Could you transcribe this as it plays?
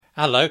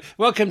Hello,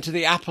 welcome to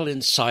the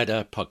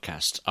AppleInsider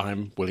podcast.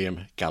 I'm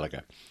William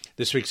Gallagher.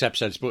 This week's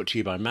episode is brought to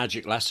you by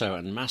Magic Lasso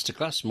and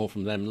Masterclass. More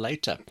from them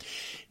later.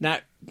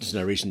 Now, there's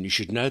no reason you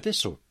should know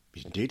this or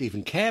indeed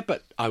even care,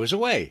 but I was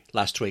away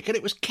last week and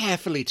it was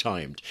carefully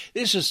timed.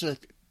 This was a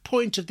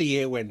point of the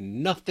year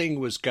when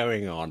nothing was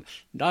going on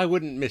and I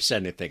wouldn't miss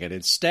anything. And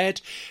instead,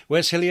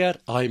 where's Hilliard?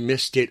 I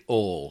missed it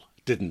all,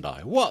 didn't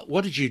I? What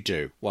did you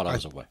do while I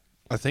was away?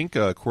 I think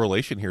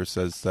correlation here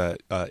says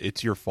that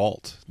it's your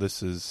fault.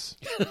 This is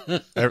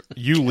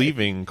you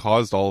leaving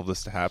caused all of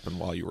this to happen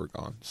while you were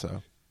gone.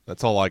 So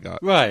that's all I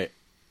got. Right.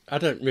 I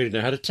don't really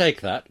know how to take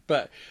that,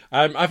 but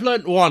I've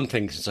learned one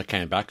thing since I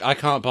came back. I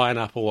can't buy an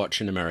Apple Watch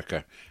in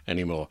America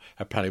anymore,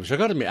 apparently, which I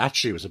got to admit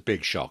actually was a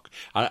big shock.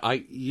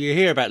 You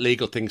hear about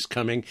legal things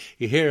coming,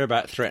 you hear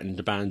about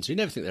threatened bans, you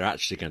never think they're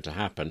actually going to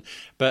happen.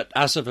 But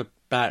as of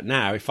about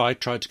now, if I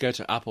tried to go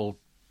to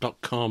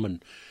apple.com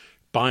and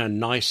buy a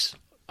nice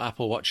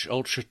Apple Watch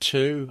Ultra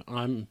 2,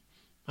 I'm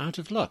out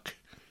of luck,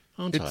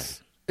 aren't I?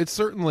 It's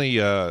certainly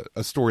a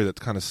story that's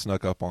kind of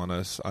snuck up on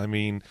us. I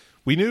mean,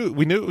 we knew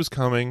it was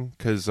coming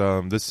because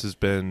this has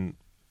been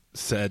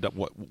said.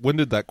 When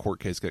did that court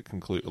case get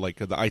concluded? Like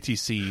the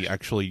ITC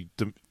actually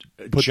put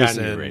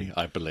January, this in,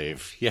 I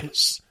believe.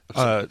 Yes,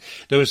 there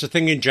was a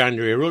thing in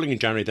January, a ruling in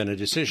January, then a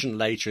decision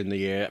later in the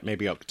year,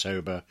 maybe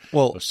October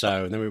or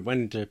so, and then we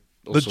went into.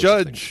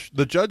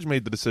 The judge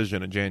made the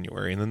decision in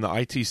January, and then the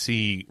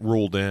ITC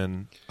ruled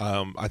in,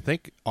 I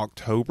think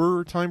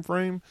October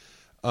timeframe,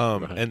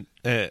 right.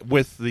 and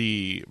with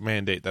the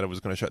mandate that it was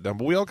going to shut down.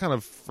 But we all kind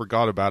of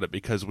forgot about it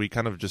because we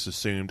kind of just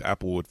assumed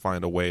Apple would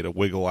find a way to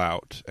wiggle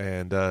out,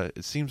 and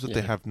it seems that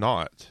they have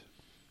not.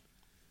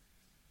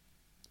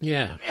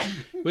 Yeah,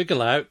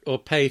 wiggle out or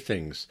pay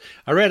things.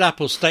 I read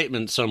Apple's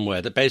statement somewhere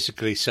that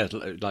basically said,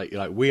 like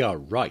we are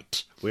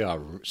right. We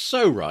are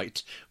so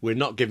right. We're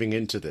not giving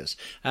in to this.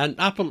 And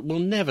Apple will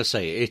never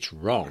say it's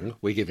wrong.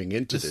 We're giving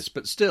in to this.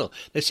 But still,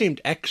 they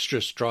seemed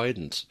extra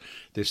strident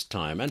this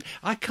time. And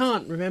I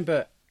can't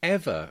remember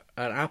ever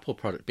an Apple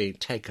product being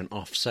taken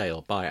off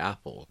sale by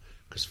Apple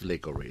because of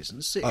legal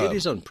reasons. It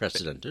is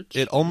unprecedented.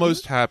 It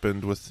almost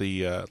happened with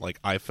the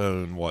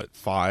iPhone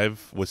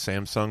 5 with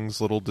Samsung's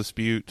little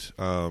dispute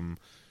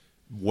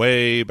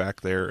way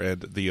back there,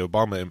 and the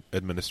Obama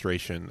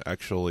administration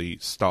actually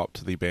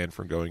stopped the ban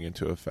from going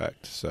into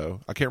effect.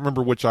 So I can't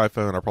remember which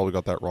iPhone. I probably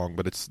got that wrong,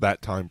 but it's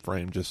that time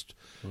frame, just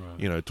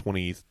right.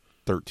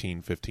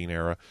 2013, 15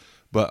 era.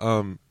 But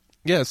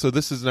yeah, so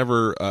this has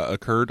never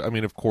occurred. I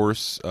mean, of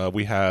course,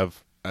 we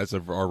have, as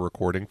of our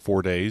recording,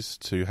 4 days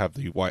to have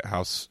the White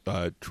House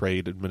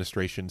Trade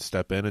Administration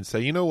step in and say,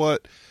 you know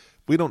what,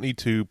 we don't need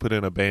to put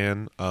in a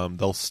ban.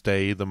 They'll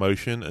stay the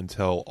motion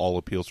until all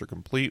appeals are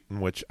complete, in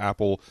which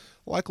Apple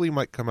likely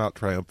might come out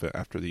triumphant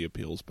after the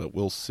appeals, but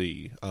we'll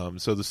see.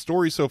 So the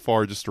story so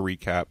far, just to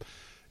recap,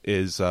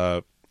 is,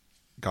 I'll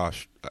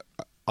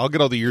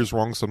get all the years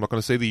wrong, so I'm not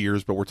going to say the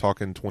years, but we're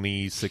talking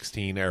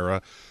 2016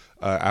 era.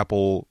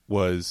 Apple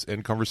was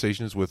in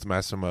conversations with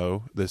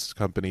Masimo, this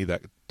company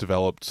that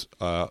developed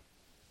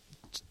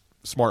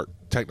smart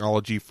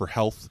technology for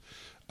health,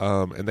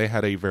 and they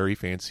had a very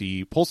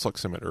fancy pulse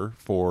oximeter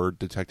for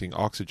detecting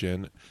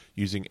oxygen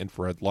using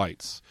infrared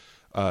lights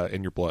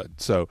in your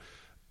blood. So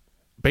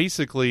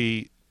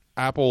basically,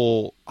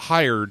 Apple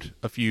hired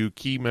a few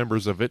key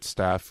members of its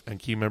staff and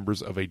key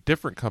members of a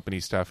different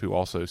company's staff who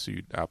also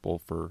sued Apple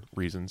for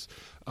reasons.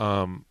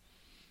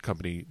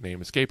 Company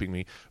name escaping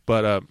me,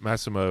 but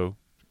Masimo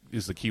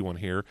is the key one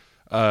here.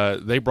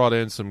 They brought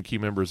in some key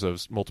members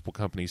of multiple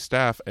companies'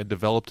 staff and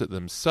developed it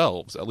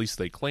themselves. At least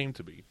they claim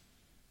to be.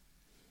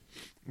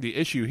 The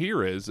issue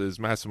here is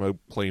Masimo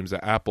claims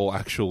that Apple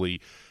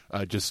actually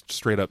just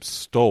straight up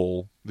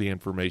stole the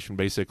information,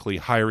 basically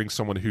hiring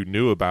someone who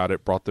knew about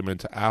it, brought them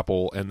into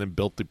Apple, and then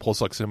built the pulse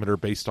oximeter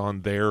based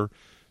on their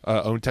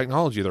own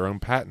technology, their own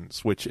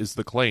patents, which is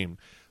the claim.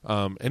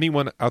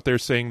 Anyone out there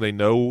saying they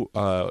know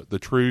the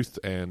truth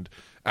and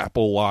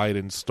Apple lied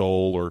and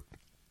stole, or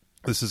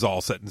this is all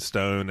set in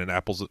stone and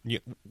Apple's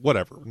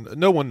whatever,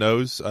 no one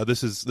knows.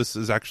 This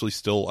is actually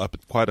still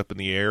quite up in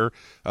the air.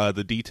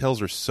 The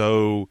details are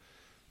so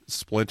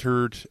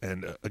splintered,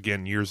 and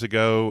again, years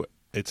ago,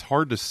 it's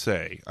hard to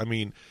say. I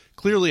mean,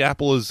 clearly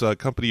Apple is a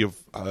company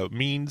of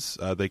means.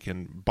 They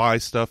can buy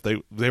stuff.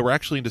 They were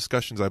actually in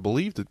discussions, I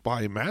believe, to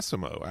buy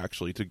Masimo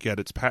actually to get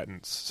its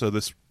patents, so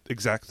this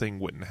exact thing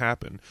wouldn't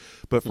happen.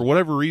 But for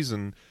whatever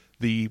reason,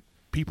 the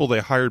people they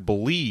hired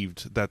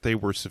believed that they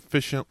were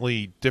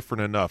sufficiently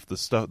different enough,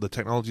 the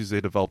technologies they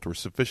developed were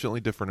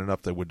sufficiently different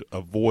enough that would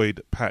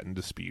avoid patent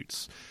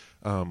disputes,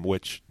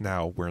 which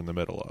now we're in the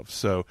middle of.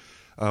 So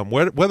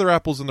whether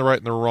Apple's in the right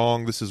and the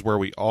wrong, this is where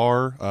we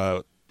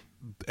are.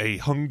 A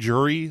hung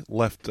jury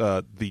left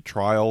the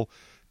trial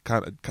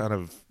kind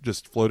of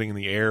just floating in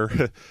the air,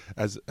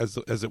 as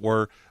it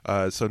were.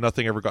 So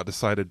nothing ever got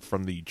decided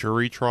from the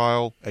jury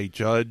trial. A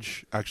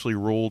judge actually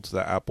ruled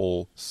that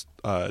Apple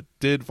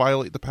did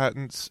violate the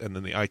patents, and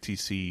then the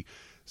ITC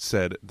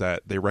said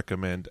that they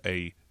recommend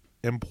a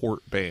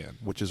import ban,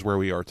 which is where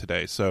we are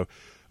today. So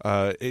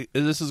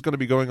This is going to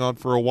be going on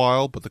for a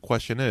while, but the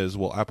question is,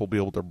 will Apple be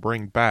able to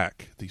bring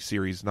back the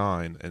Series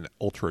 9 and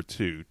Ultra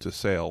 2 to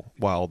sale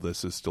while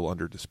this is still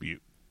under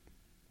dispute?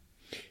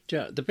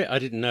 Yeah, the bit I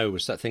didn't know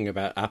was that thing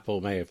about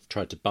Apple may have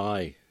tried to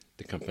buy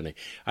the company.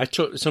 I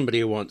talked to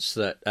somebody once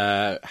that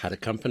had a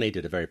company,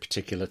 did a very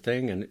particular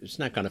thing, and it's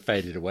now kind of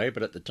faded away,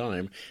 but at the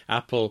time,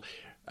 Apple,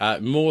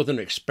 more than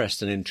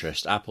expressed an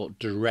interest, Apple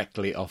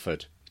directly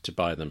offered to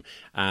buy them.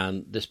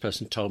 And this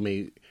person told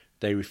me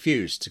they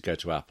refused to go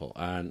to Apple,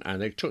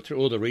 and they talked through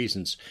all the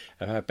reasons.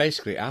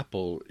 Basically,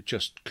 Apple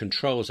just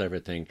controls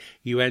everything.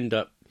 You end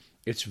up,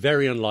 it's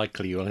very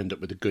unlikely you'll end up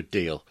with a good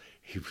deal,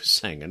 he was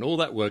saying. And all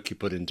that work he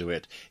put into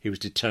it, he was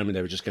determined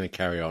they were just going to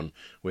carry on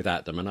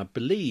without them. And I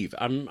believe,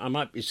 I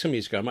might be, some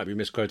years ago, I might be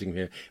misquoting him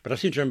here, but I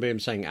seem to remember him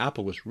saying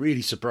Apple was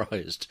really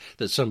surprised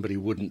that somebody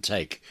wouldn't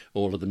take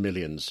all of the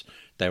millions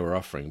they were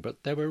offering.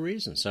 But there were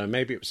reasons. So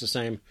maybe it was the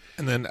same.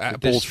 And then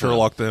Apple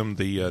Sherlocked them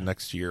the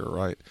next year,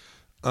 right?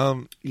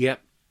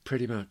 Yep,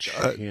 pretty much.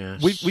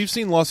 Yes. We've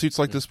seen lawsuits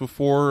like this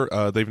before.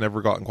 They've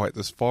never gotten quite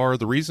this far.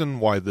 The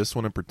reason why this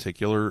one in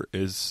particular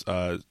is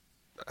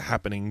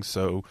happening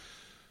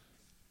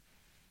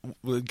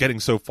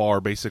getting so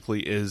far basically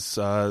is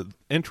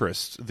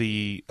interest.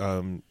 The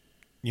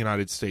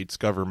United States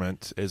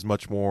government is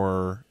much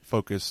more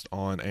focused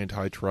on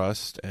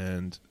antitrust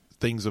and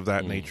things of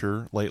that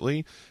nature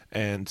lately,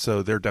 and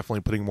so they're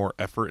definitely putting more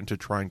effort into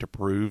trying to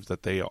prove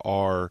that they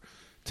are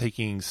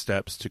taking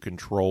steps to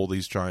control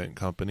these giant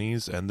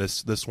companies. And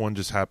this one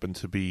just happened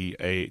to be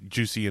a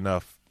juicy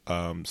enough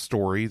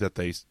story that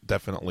they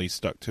definitely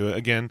stuck to it.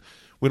 Again,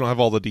 we don't have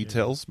all the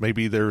details.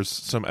 Maybe there's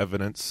some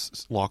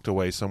evidence locked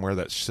away somewhere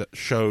that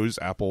shows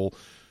Apple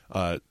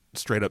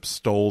straight up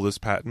stole this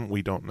patent.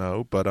 We don't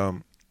know, but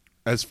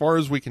as far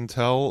as we can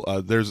tell,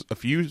 there's a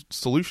few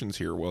solutions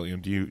here.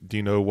 William, do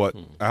you know what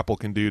Apple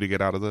can do to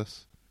get out of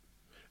this?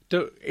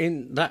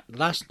 In that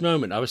last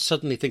moment, I was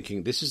suddenly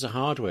thinking, this is a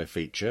hardware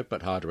feature,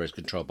 but hardware is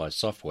controlled by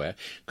software.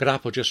 Could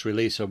Apple just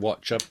release a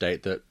watch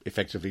update that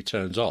effectively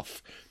turns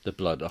off the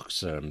blood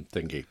ox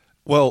thingy?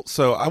 Well,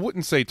 so I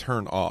wouldn't say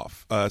turn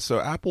off. So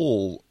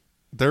Apple,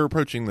 they're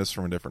approaching this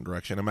from a different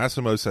direction. And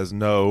Massimo says,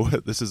 no,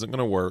 this isn't going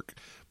to work.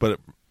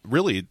 But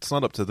really, it's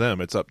not up to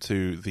them. It's up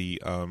to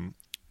the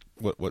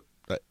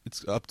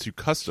it's up to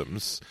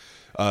customs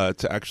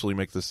to actually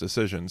make this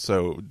decision.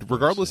 So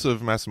regardless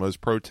of Massimo's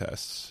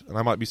protests, and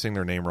I might be saying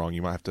their name wrong,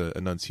 you might have to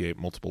enunciate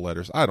multiple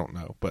letters. I don't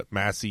know, but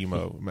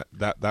Massimo,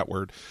 that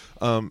word.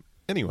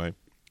 Anyway,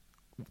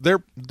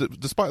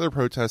 despite their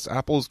protests,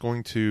 Apple is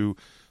going to,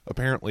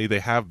 apparently they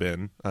have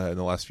been in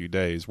the last few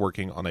days,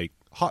 working on a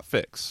hot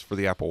fix for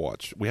the Apple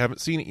Watch. We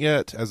haven't seen it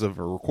yet as of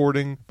a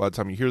recording. By the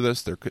time you hear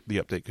this, the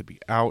update could be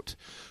out.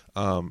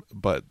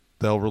 But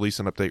they'll release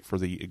an update for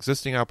the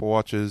existing Apple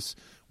Watches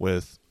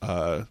with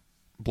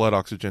blood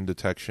oxygen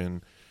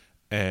detection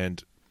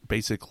and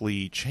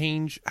basically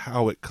change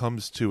how it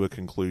comes to a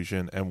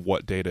conclusion and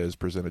what data is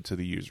presented to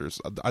the users.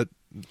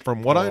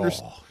 From what I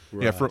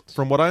understand,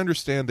 from what I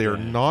understand, they are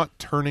not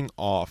turning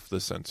off the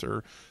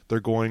sensor. They're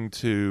going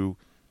to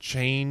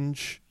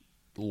change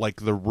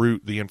like the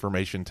route the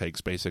information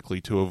takes,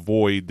 basically, to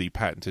avoid the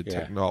patented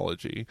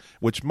technology,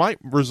 which might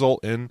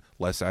result in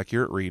less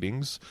accurate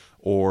readings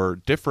or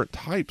different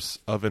types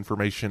of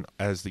information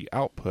as the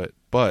output,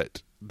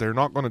 but they're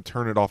not going to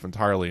turn it off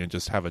entirely and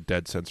just have a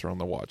dead sensor on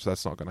the watch.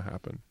 That's not going to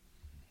happen.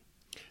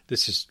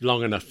 This is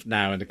long enough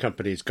now, and the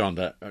company's gone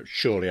that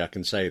surely I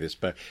can say this,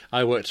 but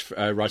I worked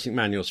writing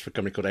manuals for a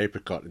company called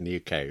Apricot in the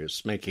UK. It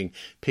was making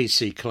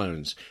PC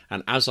clones,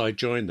 and as I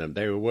joined them,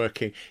 they were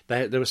working.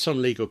 There was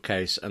some legal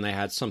case, and they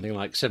had something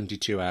like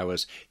 72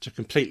 hours to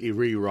completely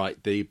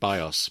rewrite the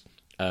BIOS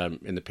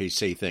in the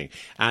PC thing,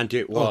 and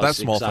it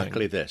was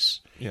exactly this.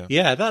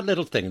 Yeah, that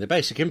little thing, the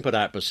basic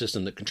input-output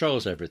system that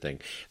controls everything.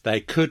 They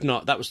could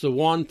not, that was the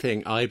one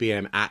thing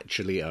IBM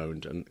actually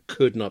owned and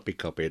could not be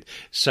copied.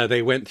 So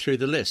they went through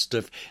the list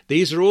of,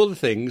 these are all the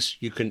things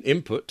you can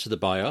input to the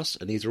BIOS,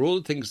 and these are all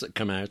the things that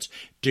come out.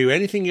 Do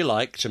anything you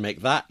like to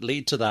make that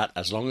lead to that,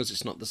 as long as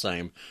it's not the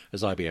same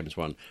as IBM's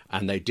one.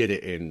 And they did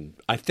it in,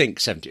 I think,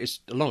 70, it's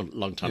a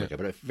long time ago,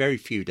 but a very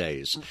few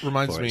days.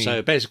 Reminds me.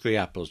 So basically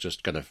Apple's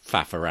just going to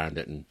faff around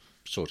it and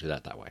sort it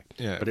out that way.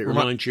 Yeah, but it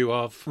reminds you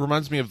of...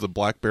 Reminds me of the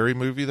BlackBerry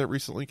movie that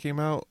recently came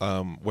out,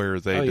 where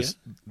they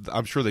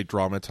I'm sure they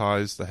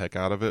dramatized the heck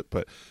out of it,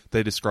 but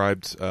they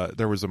described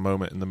there was a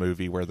moment in the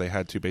movie where they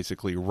had to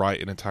basically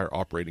write an entire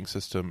operating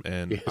system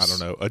in, I don't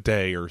know, a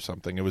day or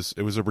something. It was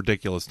a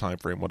ridiculous time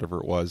frame, whatever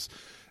it was.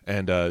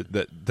 And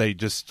that they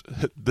just,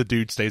 the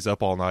dude stays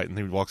up all night and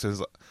he walks in and is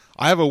like,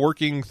 I have a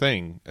working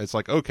thing. It's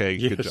like, okay,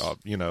 good job.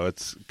 You know,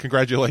 it's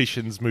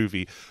congratulations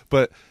movie.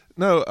 But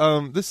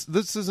no, this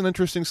is an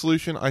interesting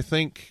solution. I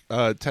think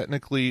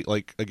technically,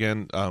 like,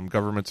 again,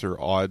 governments are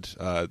odd.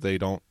 They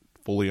don't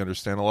fully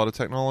understand a lot of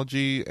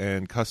technology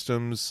and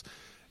customs.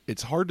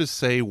 It's hard to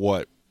say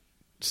what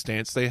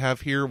stance they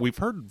have here. We've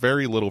heard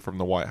very little from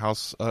the White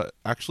House.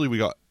 Actually, we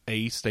got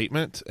a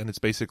statement, and it's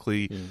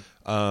basically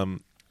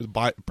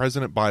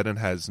President Biden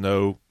has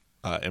no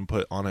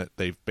input on it.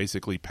 They've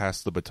basically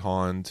passed the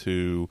baton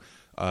to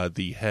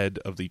the head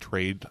of the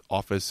trade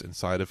office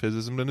inside of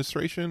his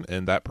administration,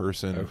 and that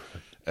person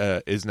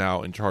is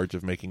now in charge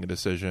of making a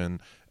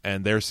decision.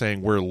 And they're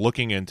saying we're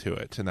looking into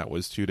it, and that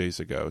was 2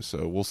 days ago.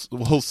 So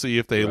we'll see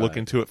if they look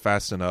into it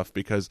fast enough,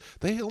 because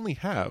they only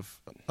have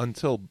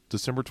until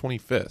December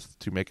 25th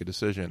to make a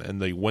decision, and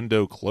the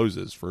window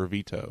closes for a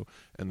veto,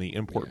 and the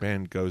import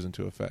ban goes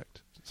into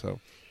effect.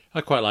 So I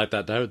quite like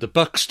that, though. The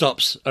buck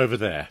stops over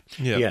there.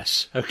 Yeah.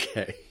 Yes.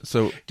 Okay.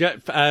 So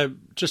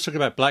just talking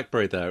about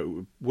BlackBerry,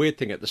 though, weird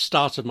thing, at the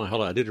start of my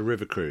holiday, I did a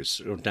river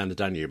cruise down the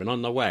Danube, and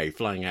on the way,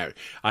 flying out,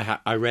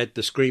 I read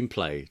the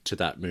screenplay to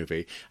that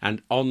movie,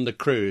 and on the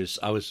cruise,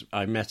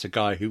 I met a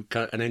guy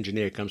an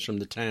engineer, comes from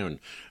the town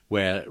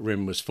where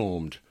RIM was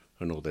formed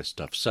and all this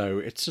stuff. So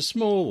it's a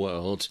small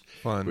world,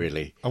 fun.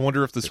 Really. I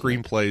wonder if the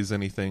screenplay is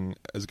anything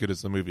as good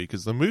as the movie,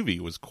 because the movie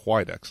was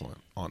quite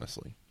excellent,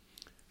 honestly.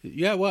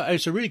 Yeah, well,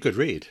 it's a really good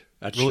read,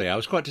 actually. Really? I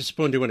was quite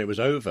disappointed when it was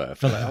over. I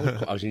felt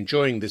like I was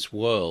enjoying this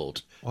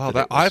world. Wow,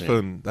 that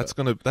iPhone, that's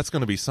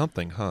gonna be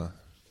something, huh?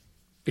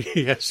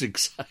 Yes,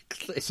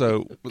 exactly.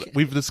 So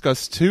we've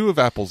discussed 2 of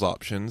Apple's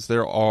options.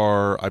 There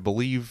are, I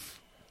believe,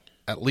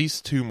 at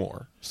least 2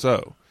 more.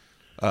 So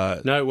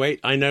no,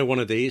 wait, I know one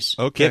of these.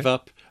 Okay. Give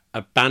up,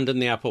 abandon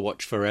the Apple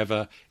Watch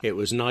forever. It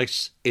was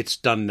nice. It's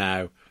done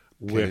now.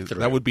 Okay,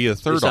 that would be a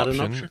third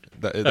option.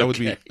 That okay. would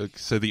be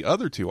so. The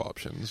other 2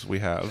 options we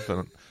have,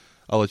 and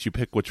I'll let you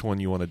pick which one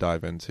you want to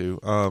dive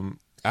into.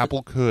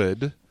 Apple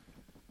could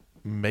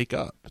make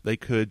up. They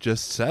could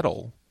just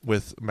settle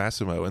with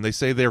Massimo, and they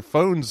say their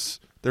phones.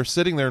 They're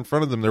sitting there in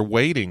front of them. They're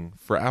waiting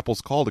for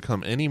Apple's call to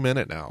come any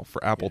minute now.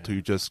 For Apple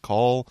to just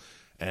call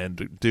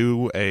and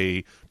do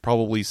a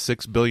probably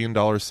 $6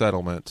 billion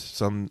settlement,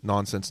 some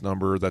nonsense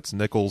number that's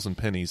nickels and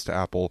pennies to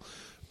Apple.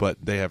 But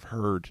they have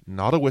heard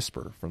not a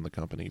whisper from the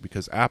company,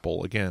 because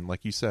Apple, again,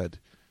 like you said,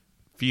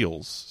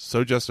 feels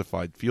so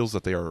justified, feels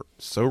that they are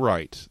so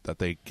right that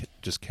they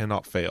just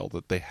cannot fail,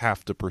 that they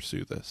have to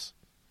pursue this.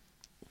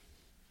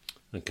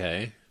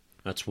 Okay,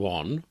 that's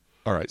one.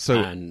 All right, so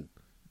and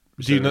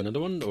do you know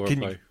another one? Or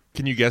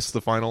can you guess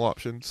the final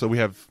option? So we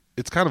have,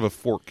 it's kind of a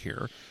fork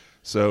here.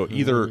 So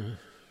either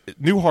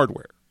new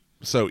hardware.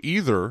 So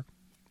either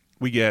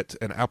we get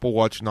an Apple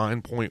Watch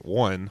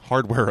 9.1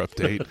 hardware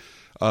update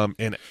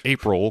in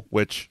April,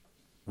 which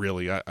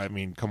really, I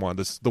mean, come on,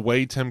 the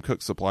way Tim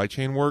Cook's supply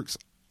chain works,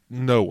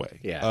 no way.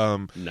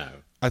 Yeah, no.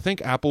 I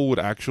think Apple would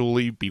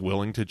actually be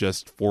willing to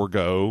just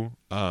forego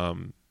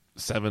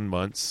 7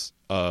 months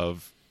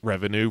of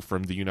revenue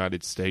from the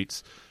United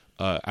States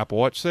Apple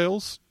Watch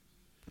sales,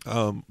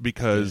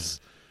 because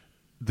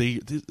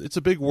it's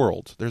a big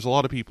world. There's a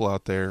lot of people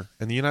out there,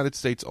 and the United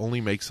States only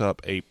makes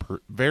up a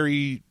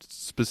very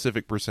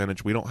specific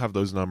percentage. We don't have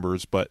those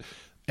numbers, but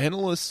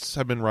analysts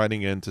have been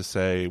writing in to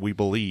say we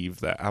believe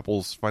that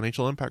Apple's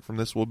financial impact from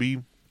this will be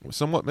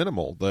somewhat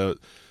minimal.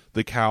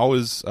 The cow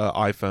is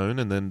iPhone,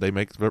 and then they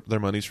make their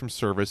monies from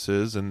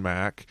services and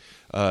Mac.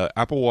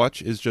 Apple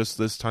Watch is just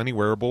this tiny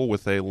wearable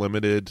with a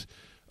limited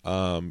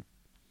amount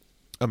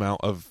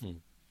of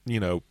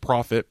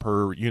profit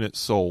per unit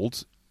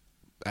sold.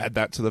 Add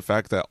that to the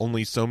fact that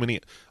only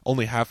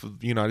half of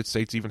the United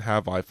States even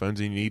have iPhones,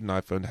 and you need an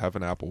iPhone to have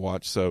an Apple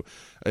Watch. So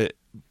it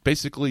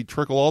basically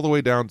trickle all the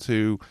way down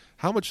to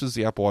how much does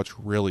the Apple Watch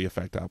really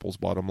affect Apple's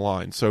bottom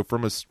line. So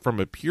from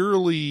a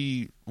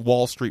purely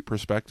Wall Street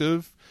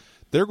perspective,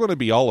 they're going to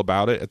be all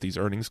about it at these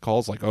earnings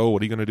calls, like, oh,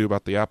 what are you going to do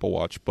about the Apple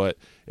Watch? But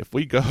if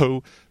we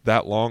go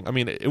that long, I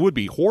mean, it would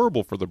be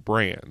horrible for the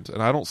brand,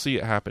 and I don't see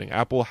it happening.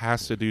 Apple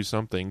has to do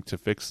something to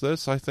fix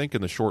this, I think,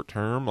 in the short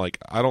term. Like,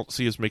 I don't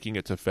see us making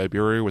it to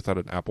February without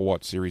an Apple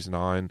Watch Series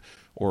 9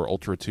 or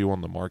Ultra 2 on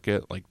the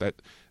market. Like,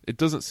 that, it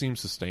doesn't seem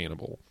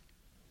sustainable.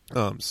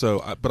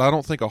 But I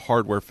don't think a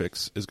hardware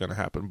fix is going to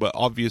happen. But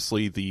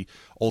obviously, the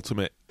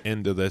ultimate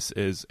end of this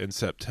is in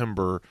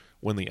September,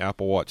 when the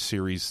Apple Watch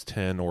Series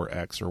 10 or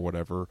X or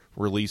whatever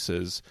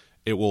releases.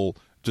 It will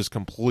just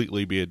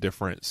completely be a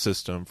different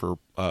system for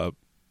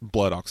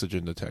blood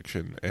oxygen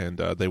detection, and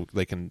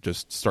they can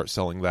just start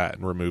selling that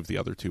and remove the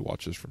other 2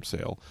 watches from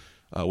sale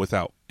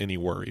without any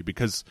worry.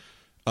 Because,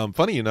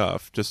 funny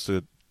enough, just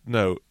to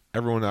note,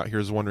 everyone out here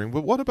is wondering,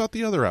 well, what about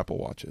the other Apple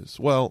Watches?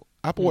 Well,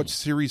 Apple Watch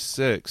Series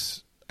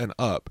 6 and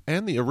up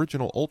and the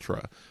original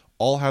Ultra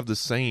all have the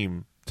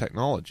same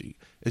technology.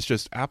 It's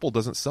just Apple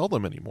doesn't sell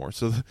them anymore.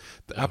 So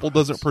Apple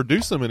doesn't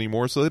produce them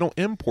anymore, so they don't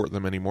import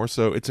them anymore.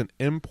 So it's an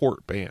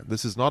import ban.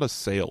 This is not a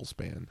sales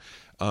ban.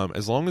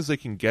 As long as they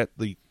can get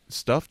the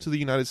stuff to the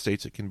United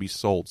States, it can be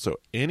sold. So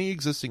any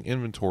existing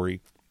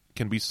inventory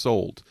can be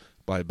sold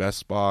by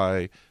Best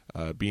Buy,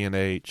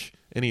 B&H,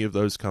 any of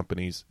those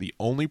companies. The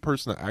only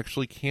person that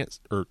actually can't,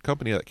 or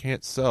company that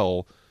can't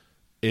sell,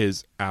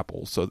 is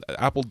Apple. So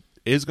Apple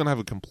is going to have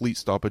a complete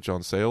stoppage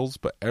on sales,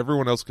 but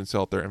everyone else can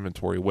sell out their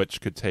inventory,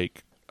 which could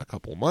take a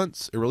couple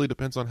months. It really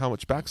depends on how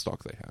much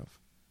backstock they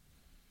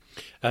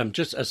have.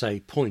 Just as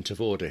a point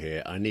of order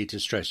here, I need to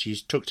stress, you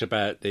talked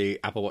about the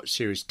Apple Watch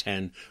Series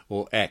 10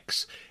 or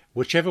X.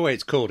 Whichever way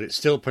it's called, it's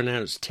still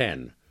pronounced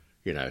 10,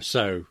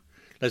 so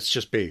let's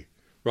just be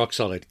rock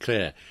solid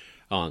clear.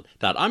 on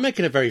that. I'm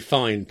making a very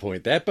fine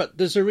point there, but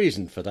there's a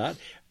reason for that.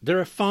 There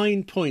are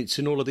fine points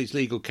in all of these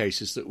legal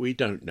cases that we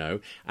don't know,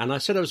 and I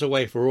said I was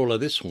away for all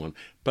of this one,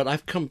 but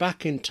I've come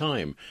back in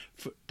time.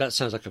 That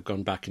sounds like I've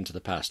gone back into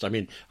the past. I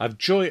mean,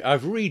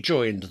 I've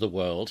rejoined the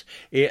world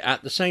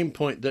at the same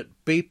point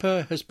that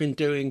Beeper has been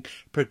doing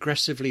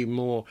progressively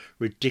more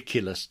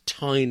ridiculous,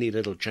 tiny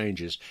little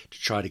changes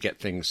to try to get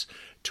things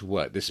to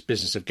work. This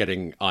business of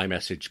getting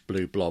iMessage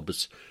blue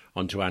blobs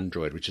onto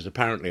Android, which is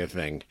apparently a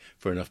thing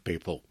for enough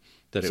people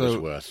that it was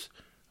worth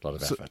a lot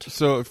of effort.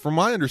 So from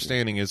my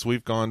understanding is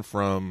we've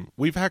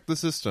hacked the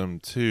system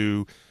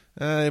to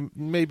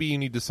maybe you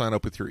need to sign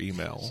up with your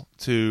email,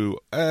 to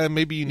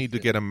maybe you need to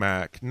get a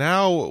Mac.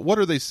 Now, what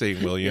are they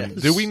saying, William?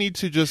 Yes. Do we need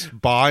to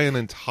just buy an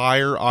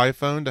entire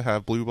iPhone to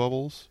have blue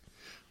bubbles?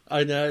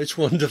 I know, it's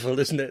wonderful,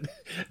 isn't it?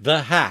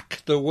 The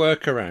hack, the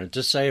workaround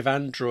to save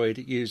Android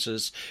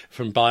users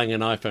from buying an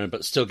iPhone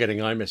but still getting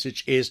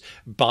iMessage is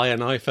buy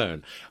an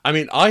iPhone. I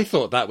mean, I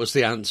thought that was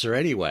the answer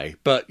anyway,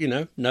 but,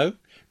 no.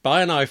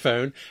 Buy an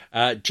iPhone,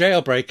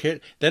 jailbreak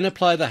it, then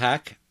apply the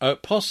hack,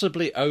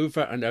 possibly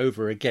over and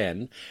over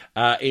again,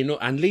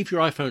 and leave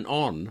your iPhone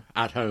on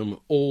at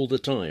home all the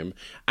time,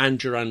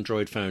 and your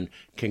Android phone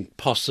can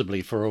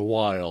possibly, for a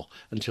while,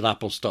 until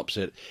Apple stops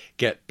it,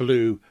 get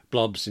blue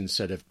blobs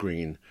instead of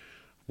green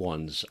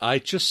ones. I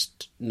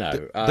just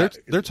no.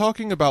 They're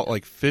talking about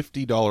like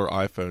 $50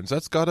 iPhones.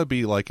 That's got to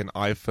be like an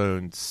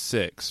iPhone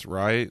 6,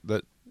 right?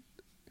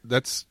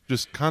 That's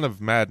just kind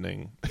of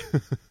maddening.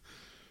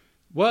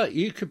 Well,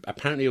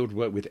 apparently it would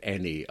work with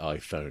any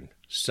iPhone.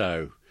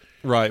 So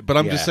right, but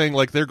I'm just saying,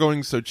 like, they're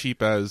going so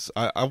cheap as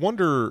I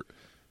wonder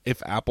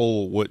if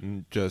Apple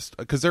wouldn't just,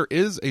 because there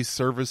is a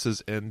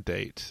services end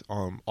date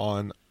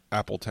on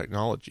Apple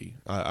technology.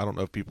 I don't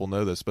know if people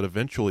know this, but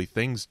eventually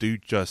things do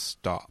just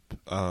stop.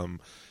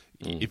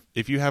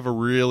 If you have a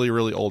really,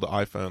 really old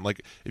iPhone,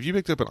 like if you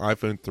picked up an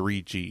iPhone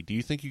 3G, do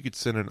you think you could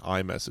send an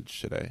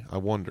iMessage today? I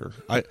wonder.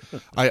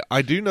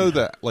 I do know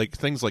that like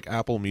things like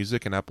Apple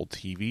Music and Apple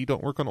TV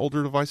don't work on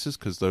older devices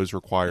because those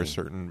require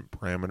certain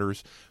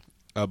parameters.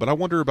 But I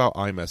wonder about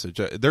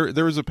iMessage.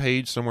 There is a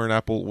page somewhere in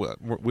Apple.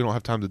 We don't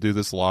have time to do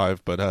this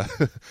live, but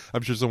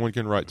I'm sure someone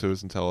can write to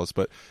us and tell us.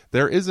 But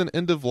there is an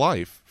end of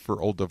life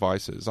for old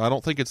devices. I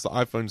don't think it's the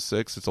iPhone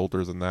 6. It's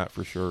older than that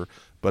for sure.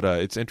 But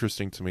it's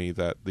interesting to me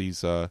that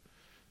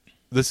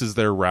this is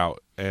their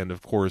route. And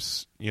of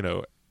course, is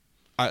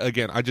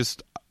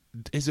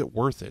it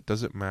worth it?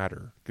 Does it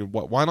matter?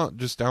 Why not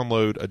just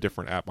download a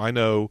different app? I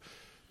know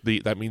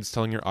that means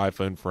telling your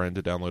iPhone friend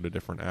to download a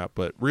different app.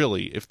 But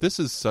really, if this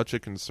is such a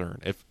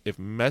concern, if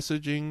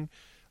messaging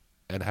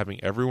and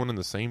having everyone in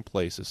the same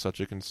place is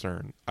such a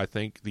concern, I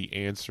think the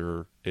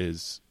answer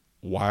is,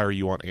 why are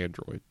you on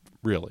Android?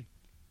 Really?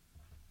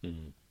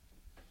 Mm-hmm.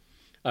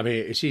 I mean,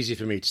 it's easy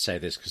for me to say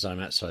this because I'm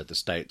outside the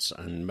States,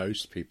 and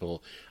most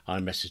people I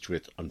message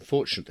with,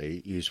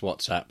 unfortunately, use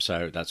WhatsApp,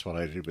 so that's what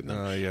I did with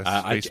them.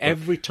 Yes,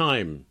 every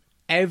time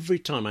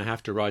I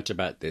have to write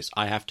about this,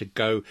 I have to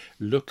go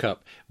look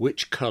up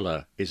which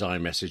colour is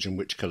iMessage and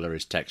which colour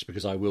is text,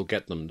 because I will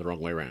get them the wrong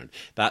way around.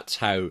 That's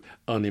how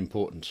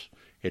unimportant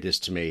it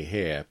is to me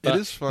here. But it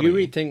is funny. You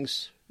read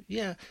things,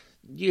 you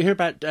hear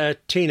about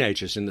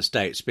teenagers in the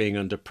States being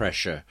under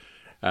pressure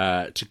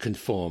to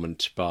conform and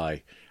to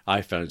buy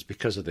iPhones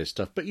because of this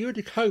stuff, but you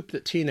would hope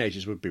that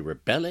teenagers would be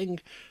rebelling.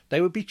 They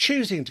would be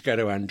choosing to go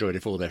to Android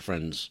if all their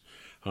friends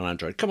are on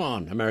Android. Come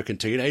on, American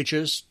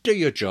teenagers, do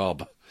your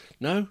job.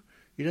 No?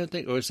 You don't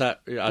think? Or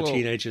are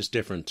teenagers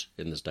different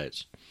in the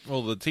States?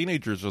 Well, the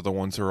teenagers are the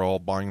ones who are all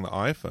buying the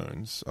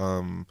iPhones.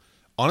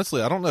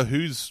 Honestly, I don't know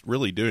who's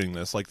really doing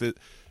this. Like,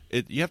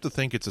 you have to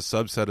think it's a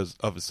subset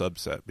of a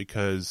subset,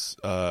 because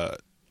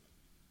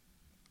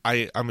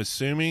I'm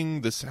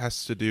assuming this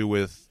has to do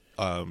with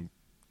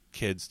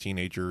kids,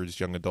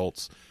 teenagers, young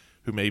adults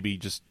who maybe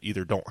just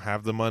either don't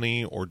have the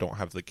money or don't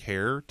have the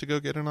care to go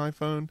get an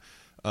iPhone.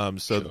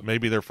 Sure.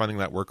 Maybe they're finding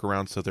that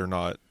workaround so they're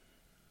not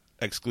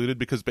excluded,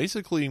 because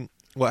basically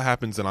what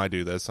happens, and I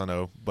do this, I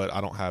know, but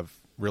I don't have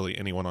really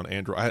anyone on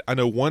Android. I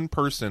know one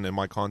person in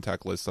my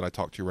contact list that I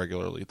talk to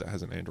regularly that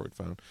has an Android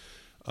phone.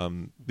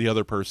 The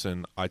other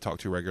person I talk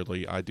to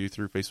regularly, I do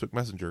through Facebook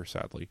Messenger,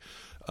 sadly.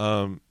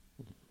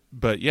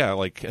 But yeah,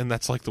 and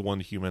that's like the one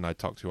human I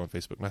talk to on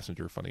Facebook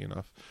Messenger, funny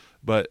enough.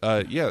 But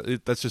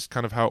that's just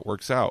kind of how it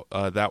works out.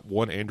 That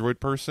one Android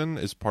person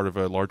is part of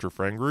a larger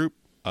friend group.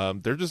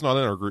 They're just not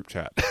in our group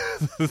chat.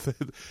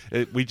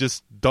 We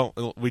just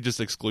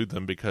exclude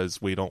them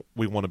because we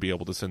want to be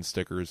able to send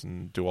stickers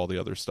and do all the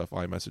other stuff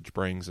iMessage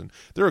brings, and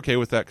they're okay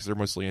with that because they're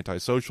mostly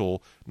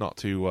antisocial. Not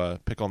to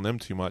pick on them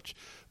too much,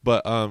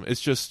 but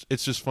it's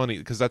just funny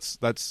because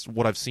that's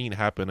what I've seen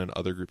happen in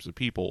other groups of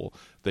people.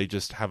 They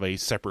just have a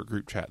separate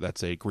group chat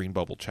that's a green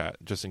bubble chat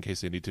just in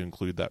case they need to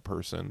include that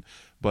person.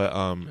 But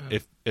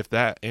if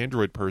that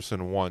Android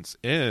person wants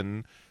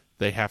in,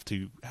 they have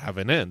to have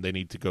an in. They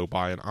need to go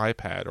buy an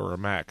iPad or a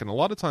Mac. And a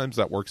lot of times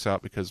that works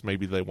out because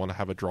maybe they want to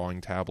have a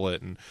drawing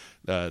tablet, and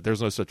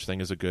there's no such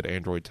thing as a good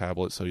Android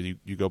tablet, so you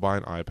go buy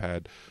an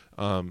iPad.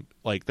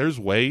 There's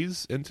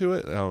ways into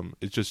it.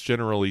 It's just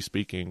generally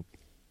speaking,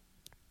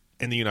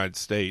 in the United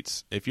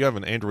States, if you have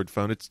an Android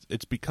phone,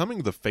 it's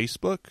becoming the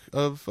Facebook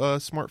of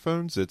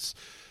smartphones.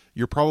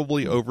 You're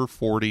probably over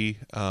 40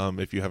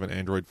 if you have an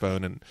Android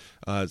phone,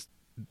 and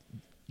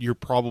you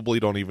probably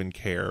don't even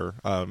care,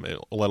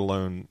 let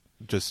alone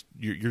just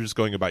you're just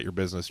going about your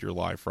business, your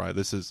life, right?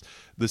 This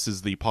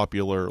is the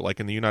popular, like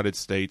in the United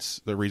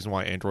States, the reason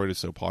why Android is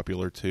so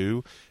popular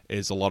too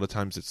is a lot of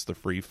times it's the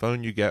free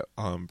phone you get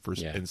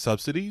in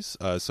subsidies.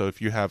 So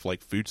if you have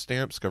like food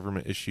stamps,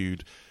 government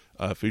issued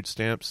food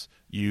stamps,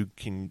 you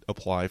can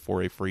apply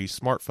for a free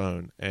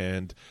smartphone.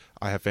 And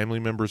I have family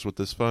members with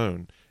this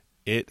phone.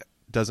 It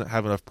doesn't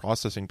have enough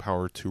processing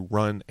power to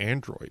run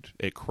Android.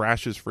 It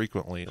crashes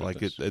frequently.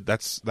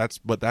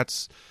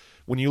 That's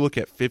when you look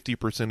at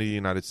 50% of the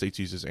United States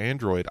uses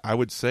Android, I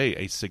would say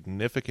a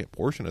significant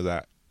portion of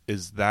that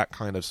is that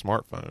kind of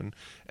smartphone.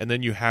 And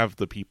then you have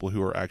the people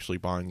who are actually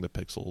buying the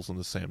Pixels and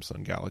the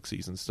Samsung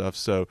Galaxies and stuff.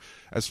 So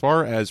as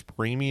far as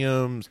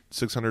premium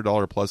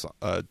 $600 plus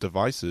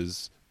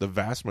devices, the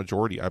vast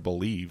majority, I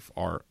believe,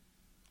 are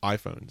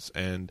iPhones.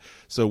 And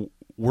so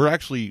we're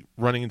actually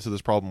running into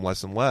this problem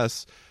less and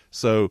less.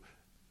 So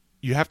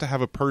you have to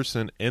have a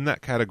person in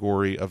that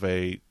category of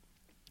a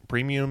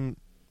premium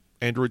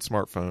Android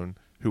smartphone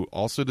who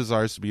also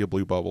desires to be a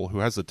blue bubble, who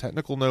has the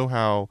technical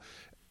know-how,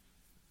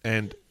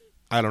 and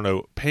I don't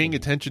know, paying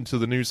attention to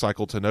the news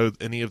cycle to know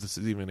any of this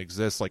even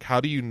exists. Like,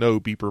 how do you know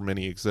Beeper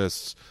Mini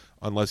exists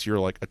unless you're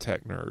like a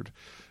tech nerd?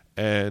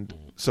 And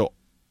so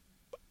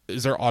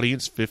is their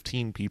audience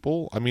 15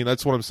 people? I mean,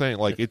 that's what I'm saying.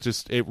 Like,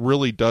 it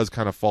really does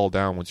kind of fall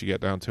down once you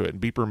get down to it.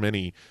 And Beeper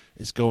Mini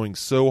is going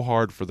so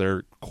hard for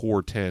their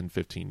core 10,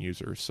 15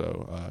 users.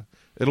 So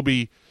it'll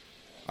be...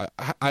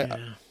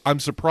 I'm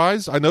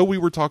surprised. I know we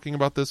were talking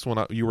about this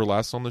when you were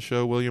last on the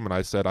show, William, and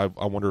I said I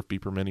wonder if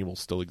Beeper Mini will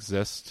still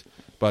exist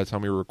by the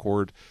time we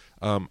record.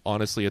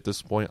 Honestly, at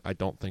this point, I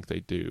don't think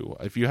they do.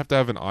 If you have to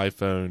have an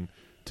iPhone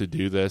to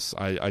do this,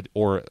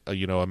 or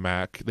a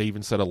Mac, they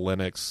even said a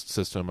Linux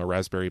system, a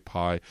Raspberry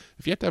Pi.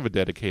 If you have to have a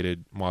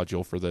dedicated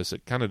module for this,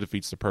 it kind of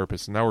defeats the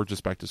purpose. And now we're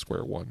just back to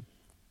square one.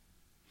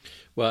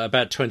 Well,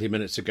 about 20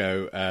 minutes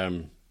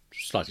ago.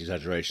 Slight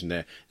exaggeration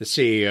there. The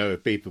CEO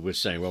of Beeper was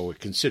saying, well, we're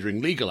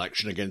considering legal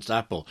action against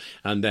Apple.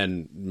 And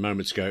then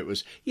moments ago it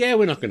was,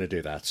 we're not going to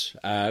do that.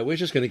 We're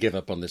just going to give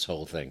up on this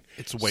whole thing.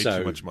 It's way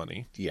too much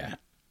money. Yeah.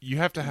 You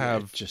have to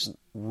have just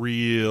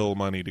real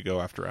money to go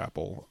after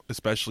Apple,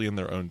 especially in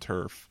their own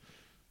turf.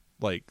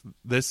 Like,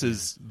 this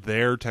is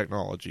their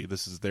technology.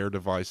 This is their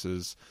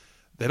devices.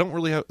 They don't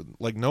really have,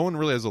 like, no one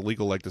really has a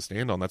legal leg to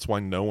stand on. That's why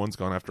no one's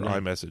gone after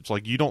iMessage.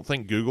 Like, you don't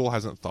think Google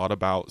hasn't thought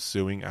about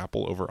suing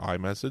Apple over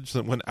iMessage?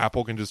 That when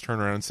Apple can just turn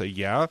around and say,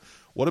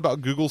 what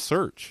about Google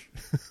search?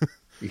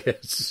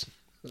 Yes.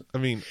 I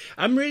mean,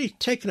 I'm really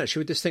taken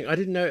actually with this thing. I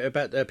didn't know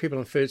about people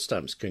on food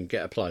stamps can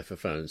apply for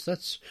phones.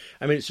 It's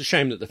a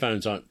shame that the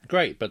phones aren't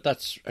great, but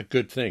that's a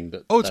good thing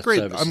that it's great.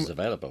 Service is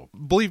available.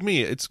 Believe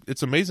me, it's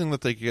amazing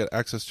that they can get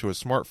access to a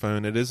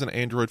smartphone. It is an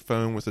Android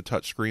phone with a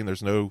touch screen.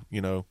 There's no,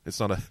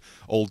 it's not an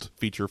old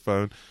feature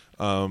phone.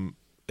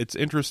 It's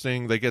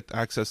interesting. They get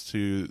access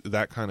to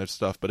that kind of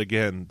stuff. But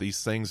again,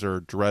 these things are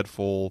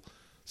dreadful,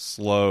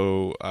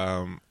 slow.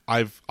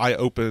 I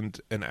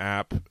opened an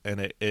app and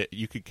it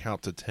you could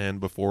count to 10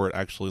 before it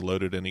actually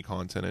loaded any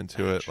content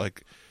into it.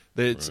 Like,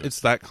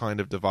 it's that kind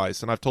of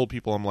device. And I've told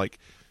people, I'm like,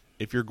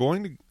 if you're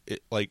going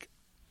to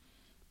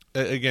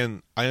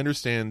again, I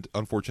understand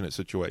unfortunate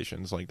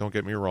situations. Like, don't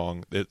get me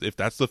wrong. If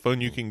that's the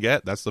phone you can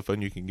get, that's the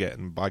phone you can get,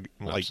 and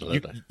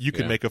you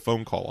can make a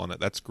phone call on it.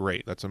 That's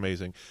great. That's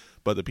amazing.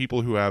 But the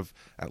people who have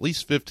at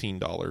least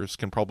 $15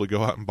 can probably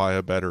go out and buy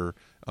a better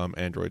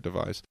Android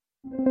device.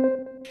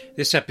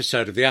 This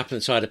episode of the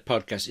AppleInsider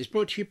podcast is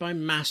brought to you by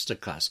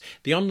Masterclass,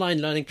 the online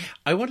learning,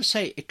 I want to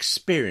say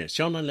experience,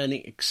 the online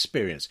learning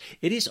experience.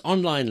 It is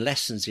online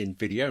lessons in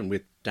video and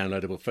with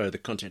downloadable further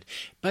content,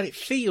 but it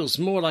feels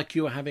more like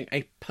you are having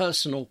a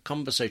personal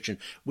conversation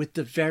with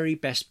the very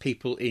best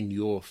people in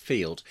your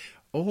field,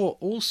 or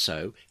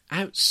also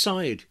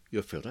outside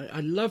your field.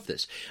 I love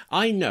this.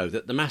 I know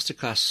that the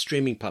Masterclass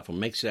streaming platform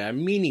makes it a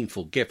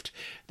meaningful gift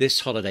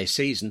this holiday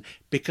season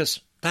because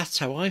that's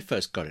how I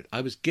first got it. I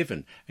was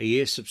given a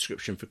year's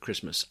subscription for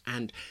Christmas,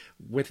 and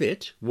with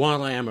it,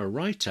 while I am a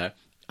writer,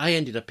 I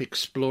ended up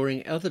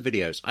exploring other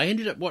videos. I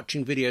ended up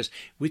watching videos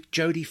with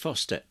Jodie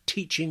Foster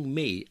teaching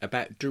me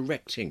about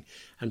directing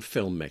and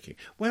filmmaking.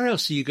 Where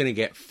else are you going to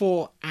get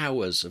 4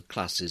 hours of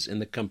classes in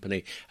the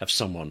company of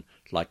someone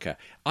like her?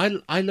 I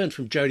learned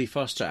from Jodie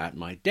Foster at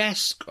my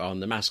desk,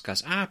 on the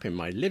Masterclass app, in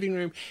my living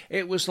room.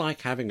 It was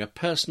like having a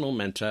personal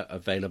mentor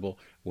available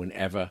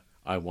whenever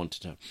I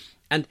wanted her.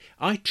 And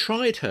I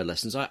tried her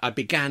lessons. I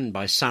began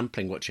by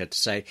sampling what she had to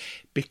say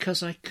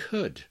because I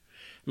could.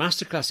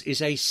 Masterclass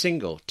is a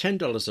single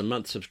 $10 a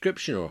month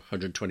subscription or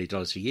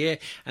 $120 a year.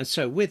 And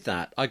so with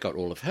that, I got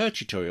all of her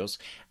tutorials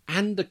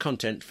and the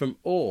content from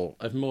all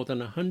of more than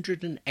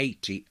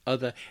 180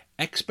 other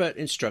expert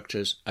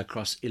instructors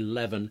across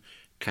 11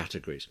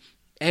 categories.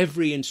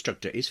 Every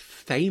instructor is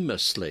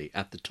famously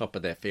at the top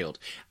of their field,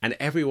 and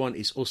everyone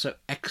is also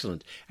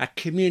excellent at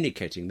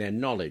communicating their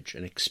knowledge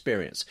and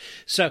experience.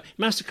 So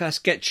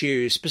Masterclass gets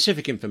you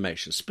specific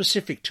information,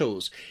 specific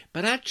tools,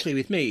 but actually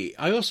with me,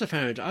 I also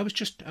found I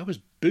was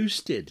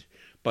boosted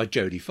by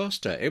Jodie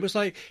Foster. It was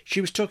like she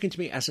was talking to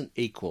me as an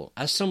equal,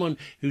 as someone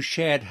who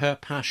shared her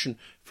passion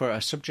for a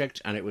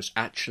subject, and it was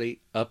actually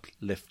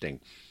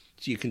uplifting.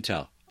 So you can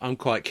tell I'm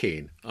quite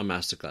keen on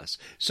Masterclass.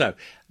 So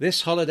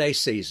this holiday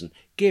season,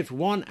 give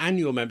one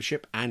annual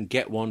membership and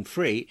get one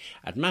free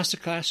at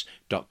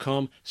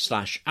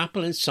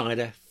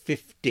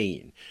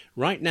masterclass.com/AppleInsider15.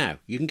 Right now,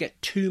 you can get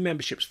 2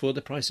 memberships for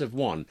the price of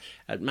one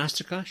at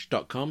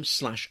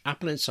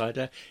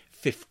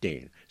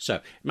masterclass.com/AppleInsider15.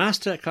 So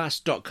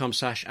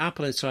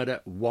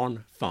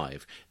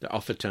masterclass.com/AppleInsider15. The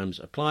offer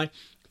terms apply.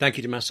 Thank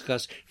you to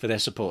Masterclass for their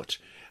support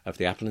of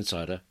the Apple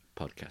Insider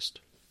podcast.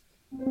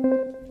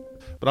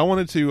 But I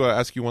wanted to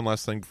ask you one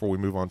last thing before we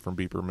move on from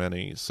Beeper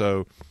Mini.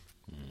 So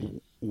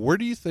where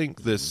do you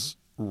think this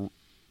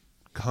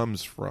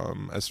comes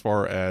from as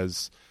far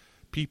as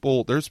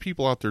people? There's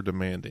people out there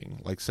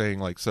demanding, like saying,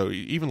 like, so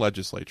even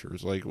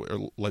legislators, like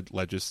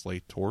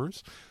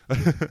legislators,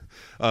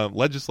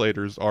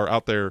 legislators are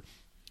out there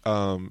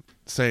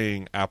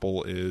saying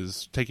Apple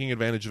is taking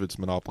advantage of its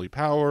monopoly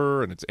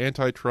power and its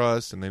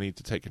antitrust, and they need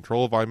to take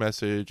control of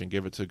iMessage and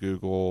give it to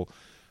Google.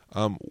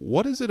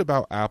 What is it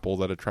about Apple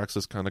that attracts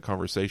this kind of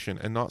conversation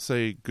and not,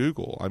 say,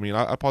 Google? I mean,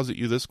 I posit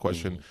you this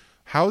question.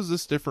 How is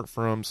this different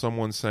from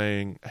someone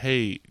saying,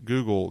 hey,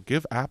 Google,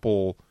 give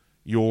Apple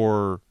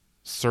your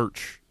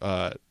search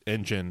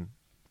engine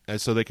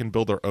so they can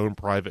build their own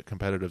private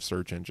competitive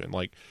search engine?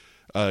 Like,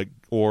 what's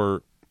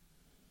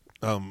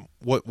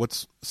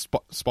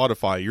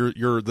Spotify?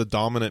 You're the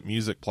dominant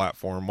music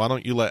platform. Why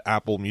don't you let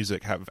Apple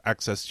Music have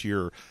access to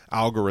your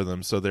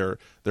algorithm so their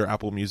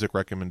Apple Music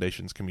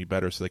recommendations can be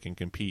better, so they can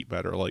compete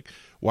better? Like,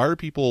 why are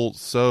people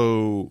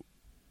so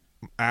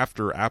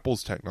after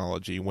Apple's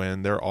technology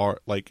when there are,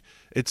 like,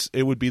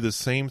 it would be the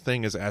same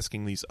thing as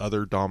asking these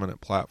other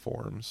dominant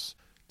platforms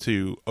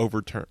to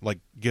overturn, like,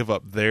 give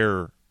up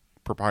their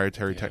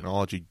proprietary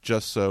technology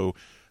just so,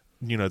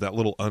 you know, that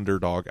little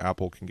underdog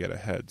Apple can get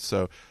ahead.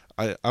 So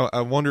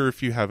I wonder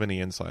if you have any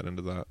insight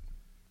into that.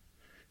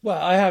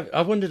 Well,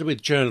 I wondered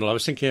with Journal. I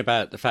was thinking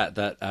about the fact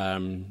that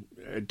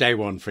Day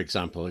One, for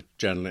example,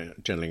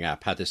 journaling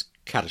app, had this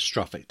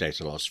catastrophic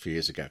data loss a few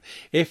years ago.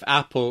 If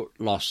Apple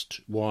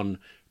lost 1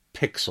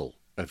 pixel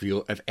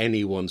of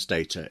anyone's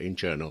data in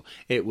Journal,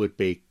 it would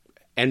be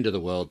end of the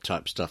world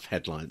type stuff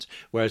headlines.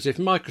 Whereas if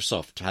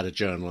Microsoft had a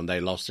journal and they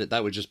lost it,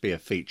 that would just be a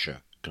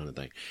feature kind of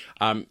thing.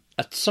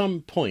 At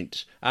some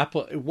point,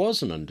 Apple, it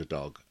was an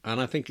underdog, and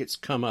I think it's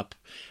come up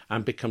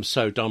and become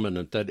so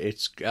dominant that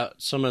it's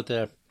got some of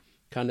the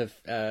kind of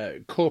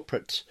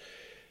corporate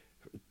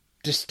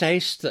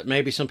distaste that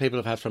maybe some people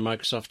have had from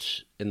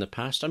Microsoft in the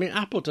past. I mean,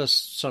 Apple does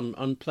some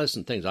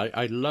unpleasant things.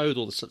 I loathe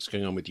all the stuff that's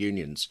going on with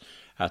unions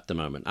at the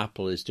moment.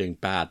 Apple is doing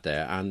bad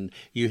there, and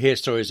you hear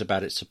stories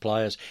about its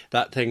suppliers.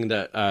 That thing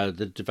that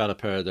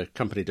the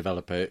company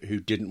developer who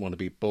didn't want to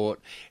be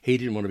bought, he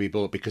didn't want to be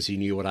bought because he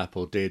knew what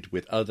Apple did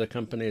with other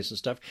companies and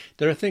stuff.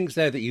 There are things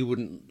there that you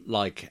wouldn't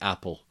like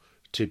Apple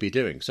to be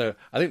doing. So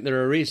I think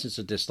there are reasons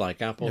to dislike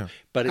Apple,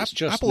 but it's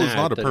just Apple is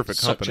not a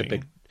perfect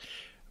company.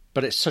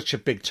 But it's such a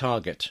big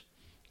target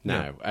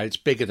now. It's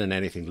bigger than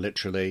anything,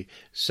 literally.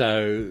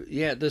 So,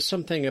 yeah, there's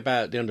something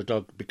about the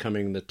underdog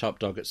becoming the top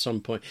dog at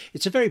some point.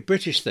 It's a very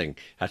British thing,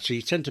 actually.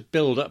 You tend to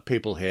build up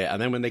people here,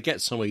 and then when they get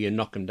somewhere, you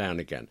knock them down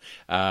again.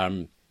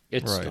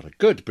 It's not a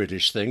good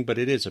British thing, but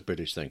it is a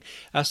British thing.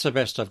 That's the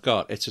best I've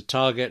got. It's a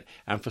target,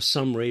 and for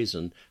some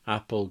reason,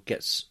 Apple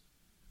gets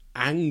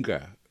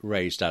anger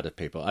raised out of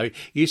people. I mean,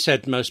 you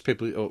said most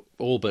people,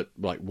 all but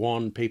like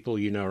 1 people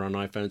you know are on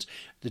iPhones.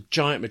 The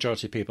giant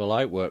majority of people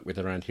I work with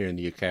around here in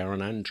the UK are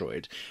on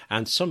Android,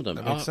 and some of them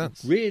are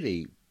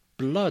really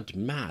blood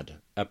mad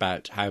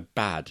about how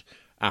bad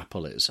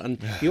Apple is.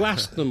 And you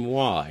ask them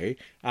why,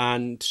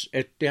 and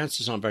the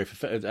answers aren't very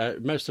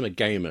most of them are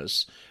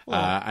gamers,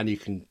 and you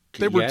can...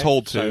 They were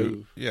told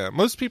to. Yeah,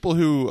 most people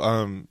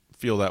who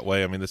feel that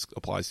way, I mean, this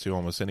applies to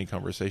almost any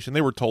conversation, they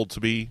were told to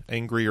be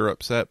angry or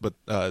upset, but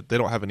they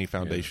don't have any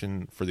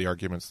foundation for the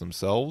arguments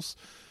themselves,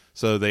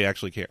 so they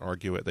actually can't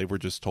argue it. They were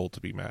just told to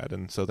be mad,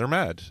 and so they're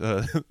mad.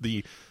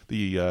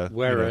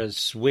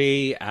 Whereas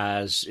we,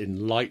 as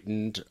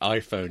enlightened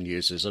iPhone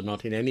users, are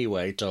not in any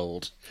way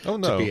told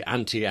to be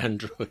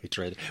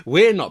anti-Android.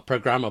 We're not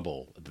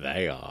programmable.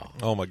 They are.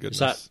 Oh my goodness! Is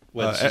that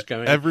where this is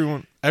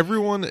going?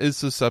 Everyone is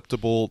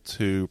susceptible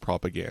to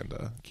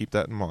propaganda. Keep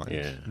that in mind.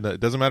 Yeah.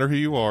 It doesn't matter who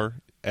you are.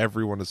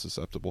 Everyone is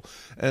susceptible.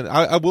 And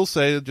I will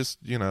say, just,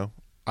 you know,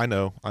 I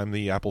know I'm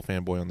the Apple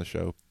fanboy on the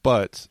show,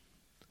 but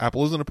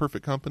Apple isn't a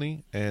perfect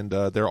company, and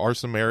there are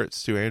some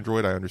merits to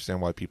Android. I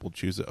understand why people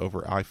choose it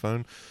over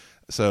iPhone.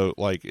 So,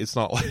 like, it's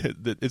not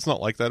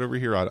like that over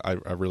here.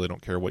 I really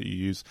don't care what you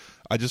use.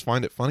 I just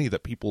find it funny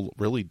that people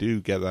really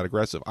do get that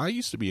aggressive. I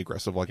used to be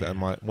aggressive like that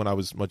when I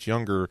was much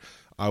younger.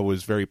 I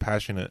was very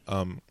passionate.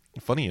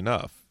 Funny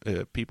enough,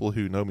 people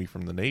who know me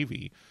from the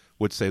Navy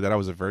would say that I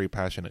was a very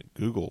passionate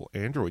Google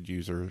Android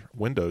user,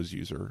 Windows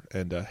user,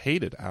 and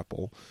hated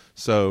Apple.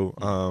 So,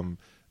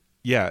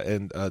 yeah,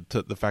 and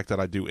to the fact that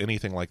I do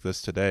anything like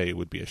this today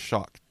would be a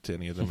shock to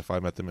any of them if I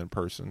met them in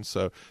person.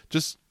 So,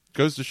 just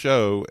goes to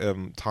show,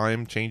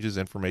 time changes,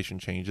 information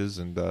changes,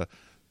 and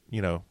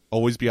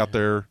always be out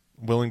there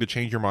willing to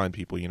change your mind,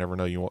 people. You never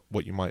know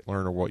what you might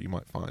learn or what you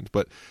might find.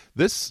 But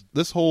this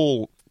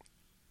whole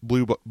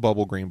blue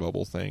bubble, green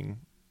bubble thing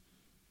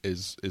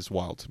is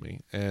wild to me,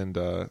 and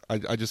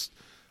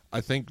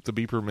I think the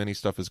Beeper Mini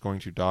stuff is going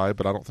to die,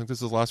 but I don't think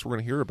this is the last we're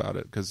going to hear about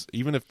it, because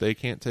even if they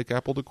can't take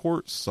Apple to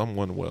court,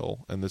 someone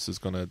will, and this is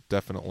going to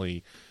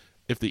definitely,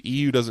 if the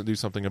EU doesn't do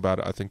something about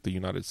it, I think the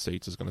United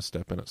States is going to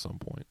step in at some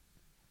point.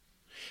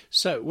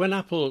 So when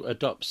Apple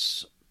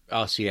adopts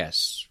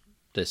RCS,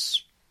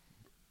 this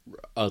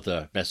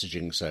other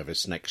messaging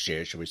service next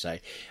year, shall we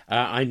say,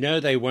 I know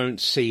they won't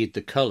cede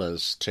the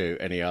colours to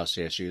any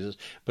RCS users,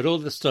 but all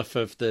the stuff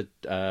of the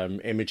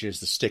images,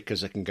 the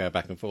stickers that can go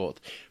back and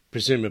forth,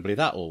 presumably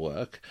that will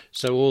work.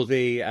 So all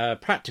the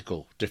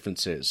practical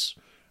differences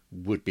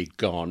would be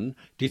gone.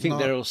 Do you think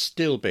there will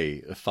still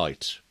be a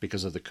fight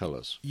because of the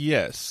colours?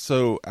 Yes.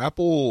 So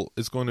Apple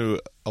is going to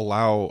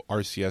allow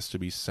RCS to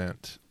be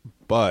sent,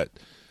 but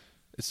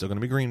it's still going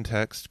to be green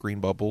text, green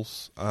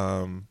bubbles.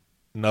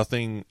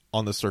 Nothing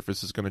on the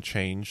surface is going to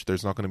change.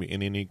 There's not going to be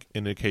any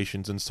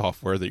indications in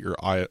software that your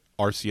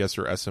RCS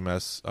or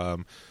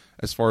SMS.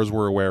 As far as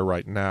we're aware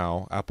right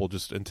now, Apple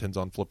just intends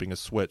on flipping a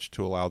switch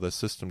to allow this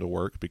system to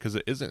work, because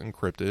it isn't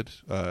encrypted,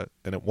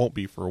 and it won't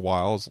be for a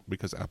while,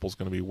 because Apple's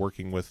going to be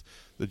working with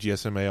the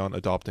GSMA on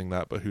adopting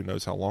that, but who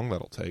knows how long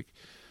that'll take.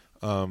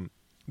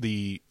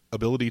 The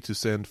ability to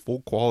send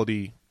full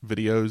quality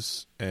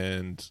videos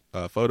and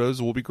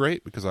photos will be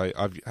great, because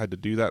I've had to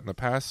do that in the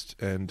past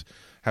and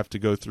have to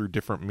go through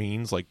different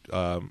means, like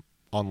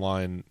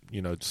online,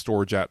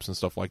 storage apps and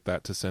stuff like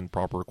that, to send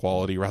proper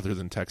quality rather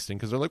than texting,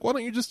 because they're like, why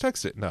don't you just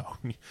text it?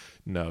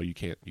 No, you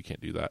can't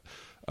do that.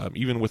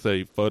 Even with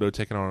a photo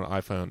taken on an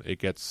iPhone, it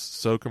gets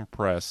so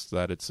compressed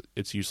that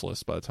it's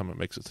useless by the time it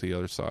makes it to the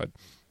other side.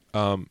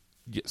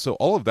 So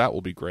all of that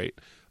will be great.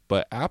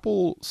 But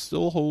Apple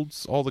still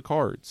holds all the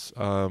cards.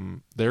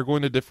 They're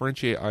going to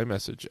differentiate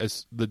iMessage.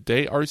 As the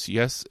day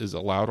RCS is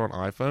allowed on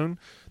iPhone,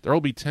 there will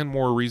be 10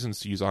 more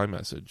reasons to use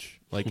iMessage.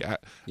 Like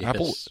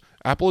yes.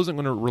 Apple isn't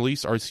going to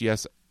release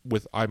RCS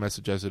with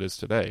iMessage as it is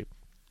today.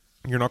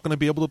 You're not going to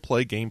be able to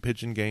play Game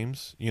Pigeon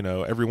games.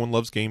 Everyone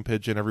loves Game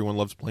Pigeon. Everyone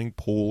loves playing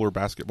pool or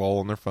basketball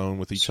on their phone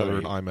with each other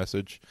in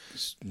iMessage.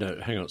 No,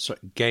 hang on. Sorry,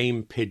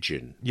 Game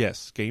Pigeon.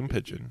 Yes, Game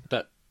Pigeon.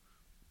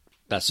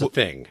 That's a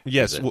thing.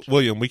 Yes,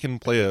 William, we can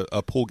play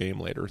a pool game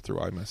later through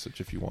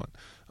iMessage if you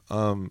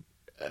want.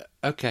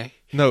 Okay.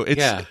 No,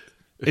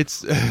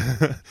 it's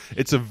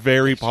it's a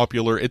very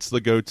popular. It's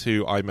the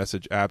go-to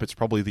iMessage app. It's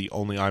probably the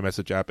only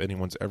iMessage app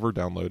anyone's ever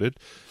downloaded.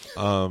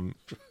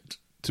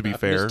 To be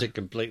fair, missed it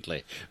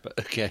completely. But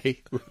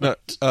okay. No,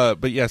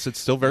 but yes, it's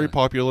still very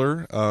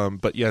popular.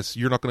 But yes,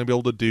 you're not going to be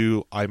able to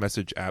do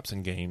iMessage apps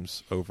and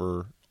games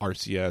over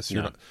RCS.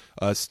 You're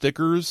not,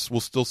 stickers will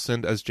still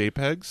send as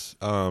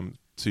JPEGs.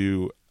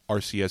 To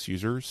RCS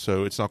users,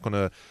 so it's not going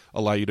to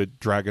allow you to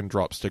drag and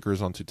drop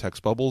stickers onto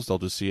text bubbles. They'll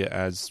just see it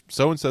as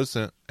so-and-so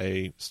sent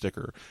a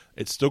sticker.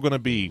 It's still going to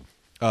be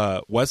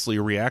Wesley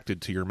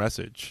reacted to your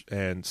message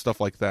and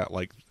stuff like that,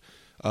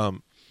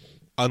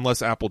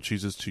 unless Apple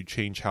chooses to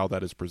change how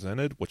that is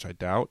presented, which I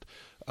doubt.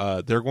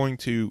 They're going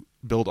to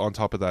build on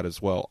top of that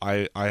as well.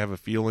 I have a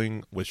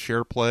feeling with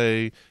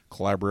SharePlay,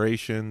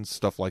 collaborations,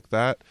 stuff like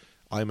that,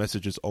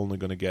 iMessage is only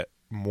going to get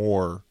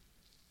more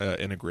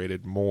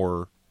integrated,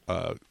 more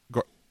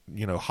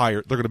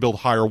higher. They're going to build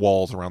higher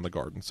walls around the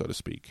garden, so to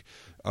speak.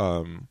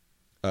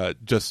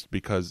 Just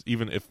because,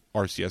 even if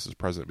RCS is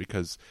present,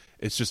 because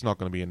it's just not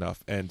going to be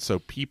enough. And so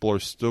people are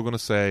still going to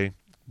say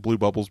Blue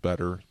Bubble's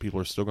better.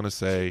 People are still going to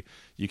say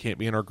you can't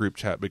be in our group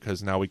chat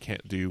because now we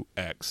can't do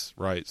X,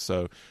 right?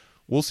 So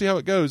we'll see how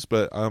it goes,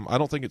 but I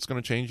don't think it's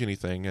going to change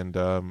anything. And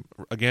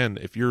again,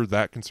 if you're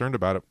that concerned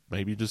about it,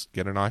 maybe just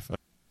get an iPhone.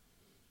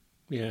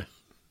 Yeah.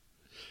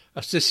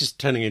 This is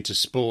turning into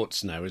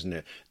sports now, isn't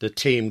it? The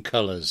team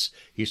colours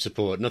you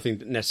support, nothing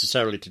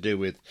necessarily to do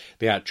with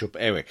the actual...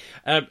 Anyway,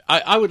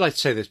 I would like to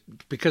say this,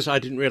 because I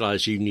didn't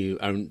realise you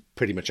knew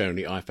pretty much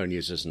only iPhone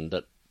users, and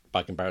that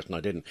by comparison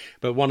I didn't.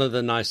 But one of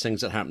the nice things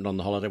that happened on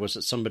the holiday was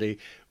that somebody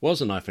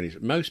was an iPhone user.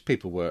 Most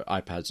people were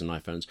iPads and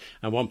iPhones,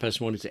 and one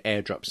person wanted to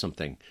airdrop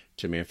something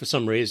to me. And for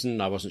some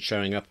reason, I wasn't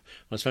showing up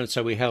on his phone,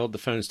 so we held the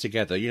phones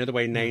together. You know the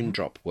way name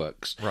drop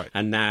works? Right.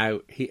 And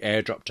now he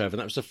airdropped over. And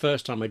that was the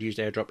first time I'd used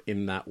airdrop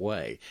in that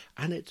way.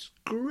 And it's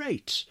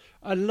great.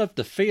 I love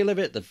the feel of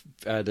it,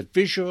 the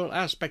visual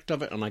aspect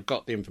of it, and I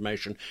got the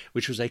information,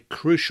 which was a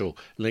crucial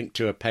link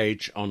to a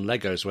page on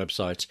Lego's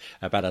website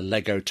about a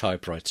Lego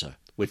typewriter,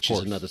 which is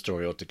another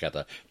story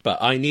altogether. But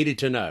I needed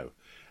to know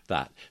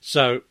that.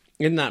 So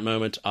in that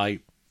moment, I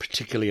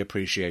particularly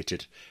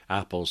appreciated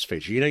Apple's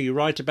feature. You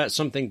write about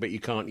something, but you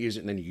can't use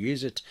it, and then you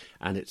use it,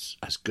 and it's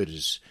as good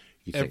as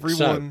you think.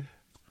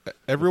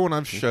 Everyone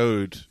I've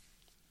showed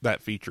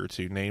that feature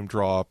to, name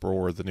drop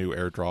or the new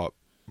AirDrop,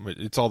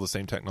 it's all the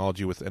same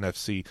technology with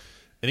NFC.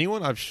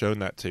 Anyone I've shown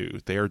that to,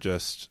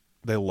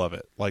 they love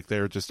it. Like,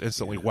 they're just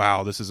instantly,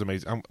 wow, this is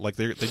amazing. Like,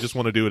 they just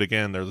want to do it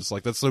again. They're just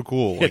like, that's so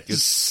cool. Like,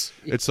 it's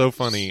so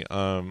funny.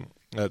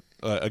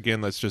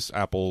 Again, that's just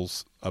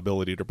Apple's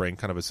ability to bring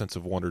kind of a sense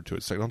of wonder to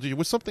its technology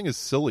with something as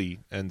silly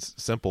and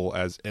simple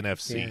as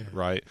NFC,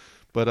 right?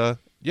 But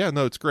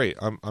no, it's great.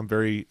 I'm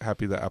very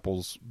happy that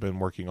Apple's been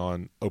working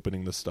on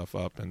opening this stuff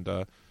up. And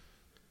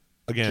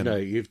again,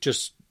 you've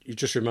just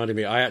reminded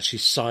me. I actually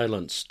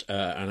silenced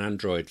an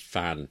Android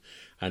fan,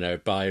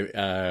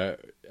 by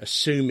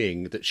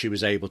assuming that she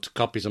was able to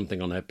copy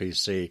something on her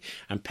PC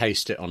and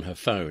paste it on her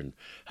phone.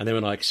 And then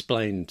when I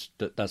explained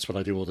that that's what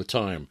I do all the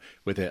time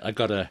with it, I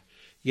got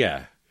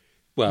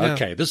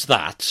okay, there's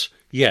that.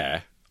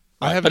 Yeah.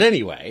 But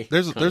anyway.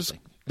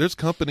 There's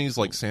companies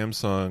like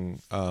Samsung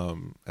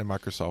and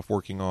Microsoft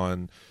working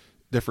on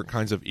different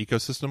kinds of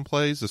ecosystem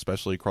plays,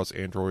 especially across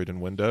Android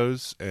and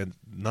Windows. And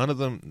none of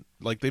them,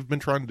 like, they've been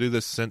trying to do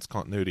this since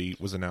Continuity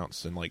was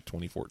announced in, like,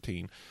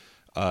 2014.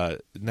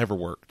 It never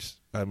worked.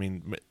 I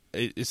mean,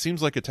 it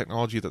seems like a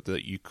technology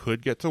that you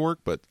could get to work,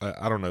 but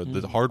I don't know.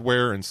 The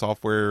hardware and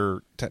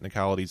software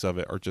technicalities of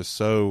it are just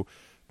so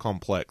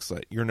complex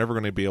that you're never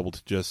going to be able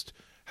to just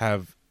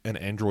have an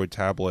Android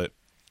tablet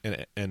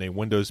and a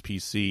Windows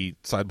PC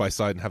side by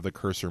side and have the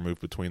cursor move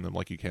between them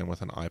like you can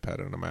with an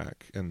iPad and a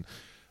Mac. And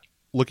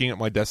looking at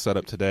my desk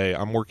setup today,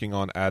 I'm working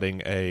on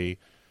adding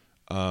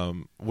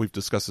we've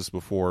discussed this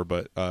before,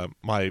 but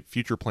my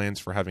future plans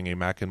for having a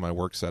Mac in my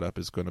work setup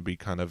is going to be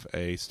kind of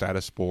a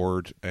status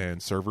board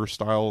and server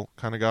style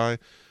kind of guy.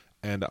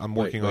 And I'm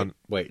working on...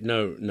 Wait.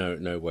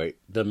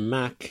 The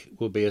Mac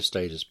will be a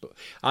status board.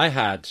 I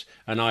had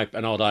an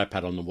old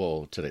iPad on the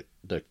wall till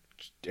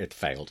it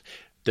failed.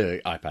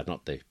 The iPad,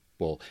 not the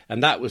wall.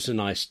 And that was a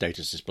nice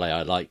status display.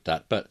 I liked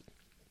that. But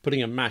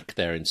putting a Mac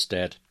there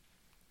instead...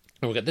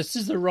 Oh, this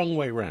is the wrong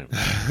way round,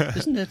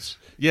 isn't it?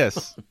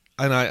 Yes.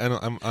 And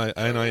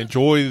I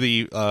enjoy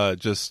the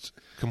just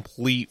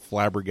complete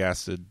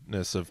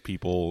flabbergastedness of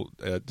people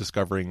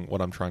discovering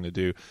what I'm trying to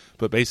do.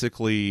 But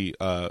basically,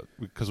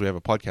 because we have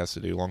a podcast to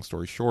do, long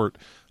story short,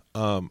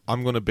 I'm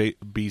going to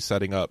be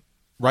setting up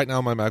right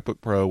now my MacBook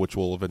Pro, which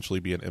will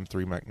eventually be an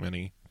M3 Mac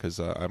Mini, because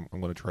I'm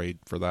going to trade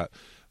for that.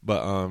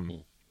 But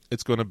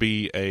it's going to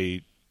be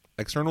a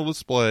external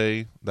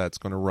display that's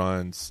going to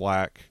run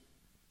Slack,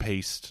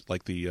 Paste,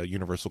 like the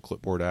Universal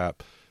Clipboard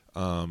app.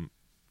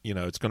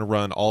 It's going to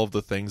run all of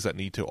the things that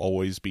need to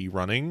always be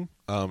running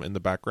in the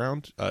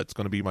background. It's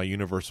going to be my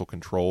universal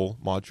control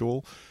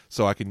module,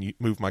 so I can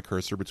move my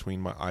cursor between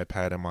my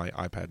iPad and my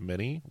iPad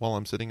mini while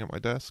I'm sitting at my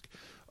desk.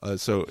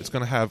 So it's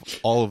going to have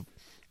all of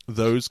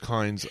those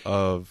kinds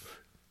of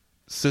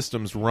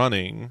systems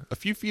running a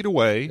few feet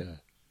away. Yeah.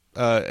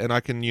 And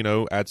I can,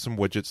 add some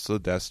widgets to the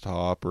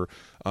desktop, or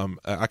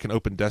I can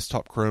open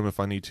desktop Chrome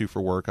if I need to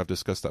for work. I've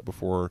discussed that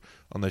before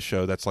on the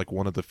show. That's like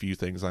one of the few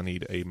things I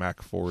need a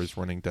Mac for, is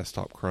running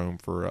desktop Chrome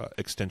for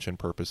extension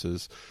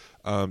purposes.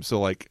 So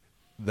like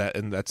that,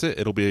 and that's it.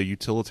 It'll be a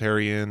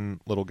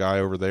utilitarian little guy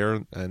over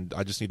there, and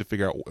I just need to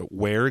figure out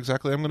where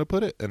exactly I'm going to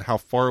put it and how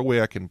far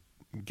away I can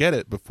get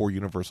it before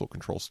Universal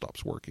Control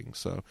stops working.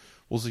 So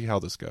we'll see how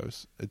this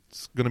goes.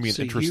 It's going to be an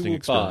interesting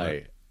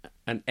experiment.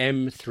 An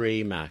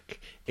M3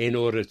 Mac in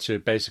order to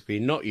basically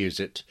not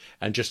use it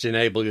and just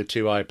enable your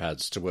two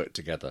iPads to work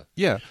together.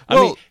 Yeah. I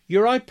mean,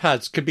 your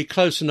iPads could be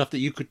close enough that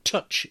you could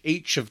touch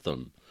each of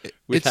them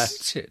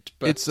without it.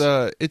 But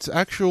it's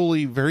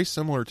actually very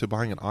similar to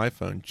buying an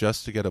iPhone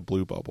just to get a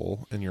blue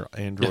bubble in your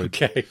Android.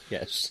 Okay,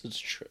 yes, that's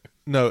true.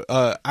 No,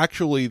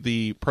 actually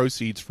the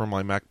proceeds from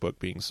my MacBook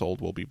being sold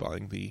will be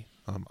buying the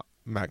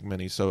Mac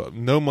Mini. So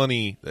no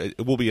money,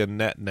 it will be a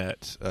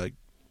net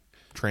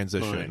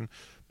transition. Right.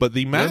 But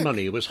the Mac... No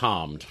money was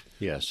harmed.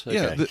 Yes.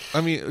 Okay.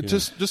 Yeah.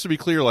 Just to be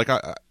clear, like,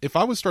 if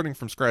I was starting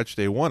from scratch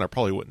day one, I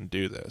probably wouldn't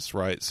do this,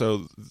 right?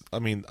 So, the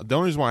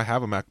only reason why I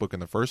have a MacBook in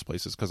the first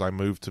place is because I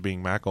moved to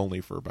being Mac only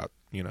for about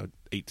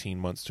 18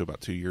 months to about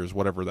 2 years,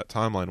 whatever that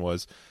timeline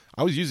was.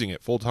 I was using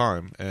it full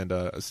time, and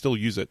I still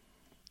use it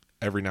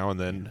every now and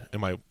then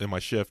in my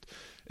shift.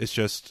 It's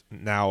just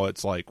now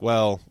it's like,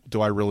 well,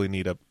 do I really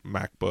need a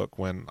MacBook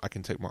when I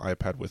can take my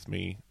iPad with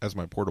me as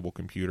my portable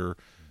computer?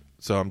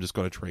 So I'm just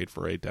going to trade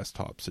for a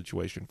desktop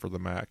situation for the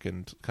Mac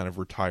and kind of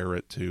retire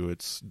it to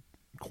its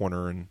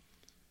corner and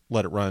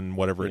let it run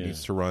whatever it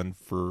needs to run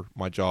for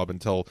my job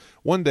until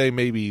one day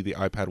maybe the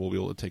iPad will be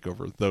able to take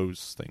over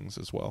those things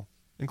as well,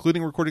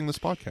 including recording this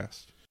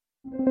podcast.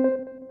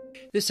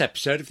 This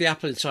episode of the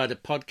Apple Insider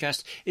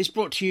podcast is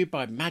brought to you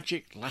by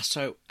Magic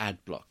Lasso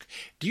Adblock.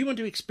 Do you want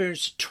to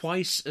experience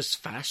twice as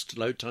fast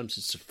load times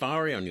as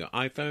Safari on your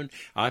iPhone,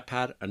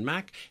 iPad and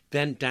Mac?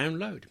 Then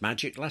download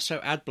Magic Lasso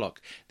Adblock,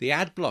 the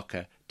ad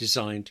blocker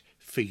designed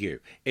for you.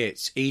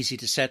 It's easy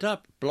to set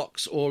up,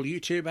 blocks all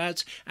YouTube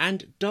ads,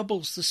 and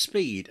doubles the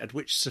speed at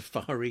which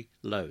Safari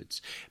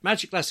loads.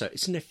 Magic Lasso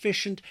is an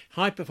efficient,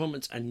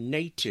 high-performance and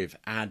native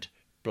ad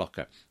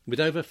blocker. With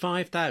over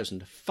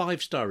 5,000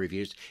 5-star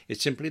reviews,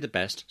 it's simply the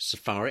best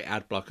Safari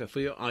ad blocker for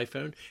your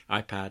iPhone,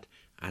 iPad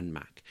and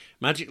Mac.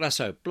 Magic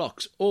Lasso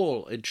blocks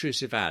all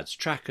intrusive ads,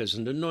 trackers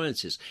and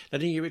annoyances,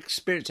 letting you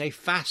experience a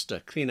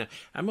faster, cleaner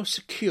and more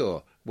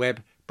secure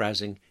web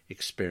browsing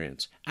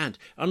experience. And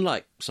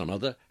unlike some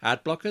other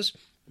ad blockers,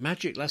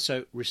 Magic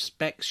Lasso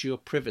respects your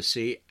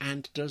privacy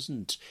and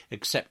doesn't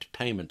accept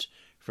payment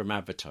from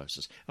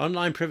advertisers.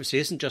 Online privacy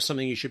isn't just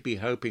something you should be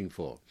hoping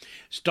for.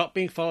 Stop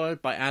being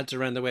followed by ads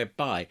around the web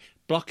by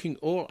blocking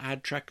all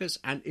ad trackers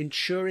and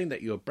ensuring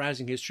that your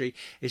browsing history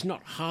is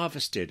not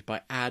harvested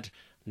by ad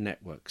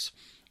networks.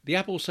 The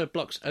app also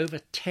blocks over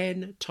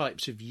 10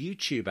 types of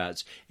YouTube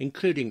ads,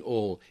 including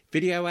all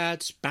video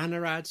ads,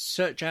 banner ads,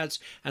 search ads,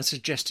 and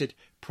suggested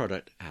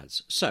product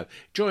ads. So,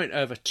 join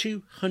over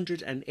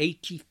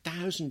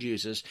 280,000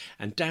 users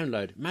and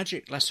download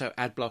Magic Lasso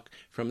Adblock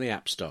from the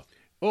App Store.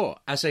 Or,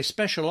 as a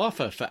special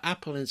offer for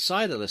Apple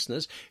Insider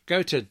listeners,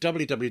 go to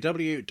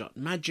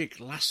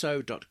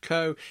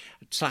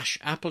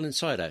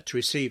www.magiclasso.co/AppleInsider to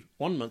receive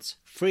 1 month's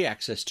free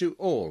access to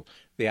all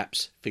the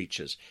app's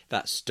features.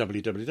 That's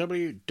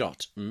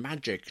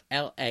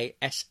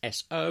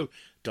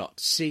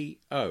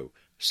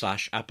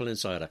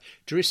www.magiclasso.co/AppleInsider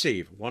to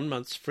receive 1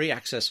 month's free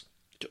access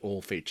to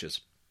all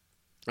features.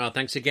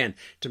 Thanks again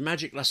to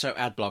Magic Lasso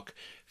Adblock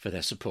for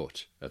their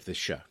support of this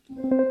show.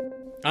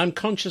 I'm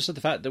conscious of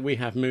the fact that we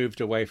have moved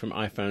away from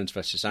iPhones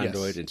versus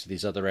Android into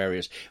these other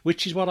areas,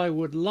 which is what I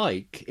would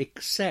like,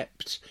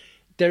 except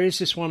there is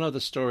this one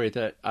other story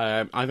that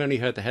I've only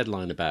heard the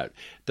headline about,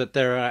 that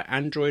there are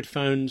Android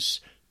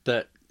phones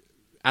that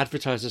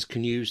advertisers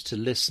can use to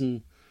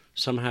listen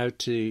somehow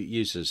to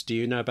users. Do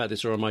you know about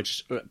this, or am I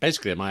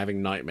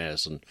having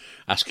nightmares and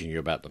asking you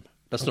about them?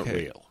 That's not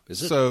real,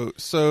 is it? So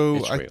it's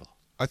real.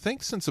 I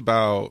think since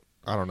about,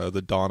 I don't know,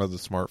 the dawn of the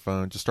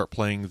smartphone, just start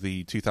playing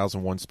the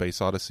 2001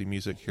 Space Odyssey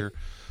music here.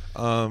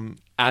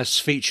 As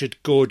featured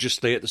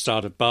gorgeously at the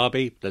start of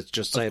Barbie. Let's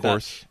just say of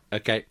course.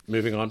 that. Okay,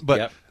 moving on.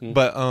 But,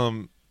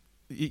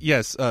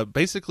 yes,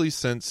 basically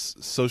since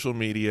social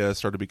media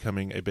started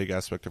becoming a big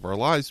aspect of our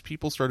lives,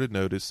 people started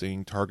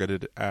noticing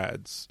targeted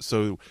ads.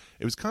 So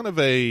it was kind of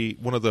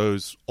one of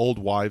those old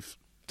wives'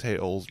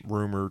 tales,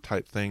 rumor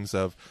type things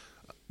of,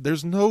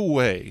 there's no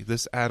way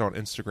this ad on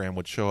Instagram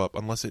would show up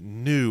unless it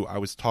knew I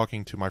was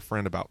talking to my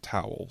friend about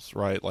towels,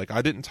 right? Like,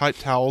 I didn't type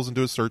towels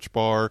into a search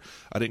bar.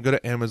 I didn't go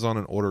to Amazon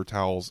and order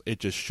towels. It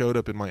just showed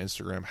up in my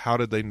Instagram. How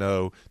did they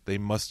know? They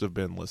must have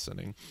been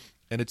listening.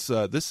 And it's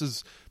this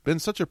has been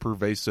such a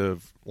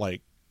pervasive,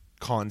 like,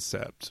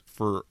 concept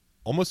for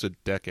almost a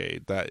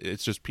decade that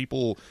it's just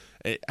people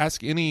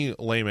ask any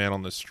layman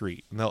on the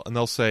street and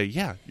they'll say,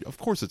 yeah, of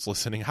course it's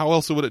listening. How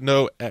else would it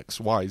know X,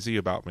 Y, Z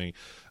about me?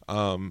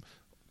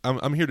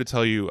 I'm here to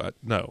tell you,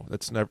 no,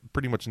 that's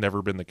pretty much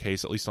never been the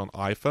case, at least on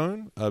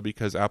iPhone,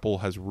 because Apple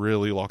has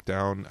really locked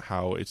down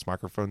how its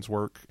microphones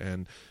work,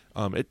 and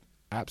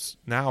apps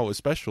now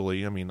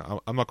especially, I mean,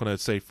 I'm not going to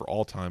say for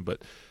all time,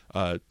 but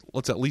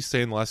let's at least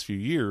say in the last few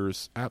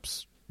years,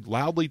 apps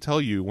loudly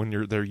tell you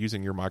when they're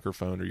using your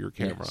microphone or your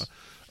camera. Yes.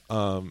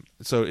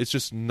 So it's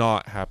just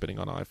not happening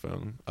on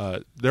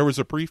iPhone. There was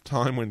a brief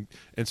time when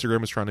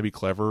Instagram was trying to be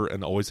clever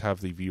and always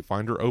have the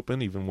viewfinder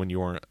open even when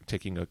you aren't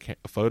taking a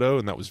photo,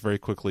 and that was very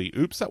quickly,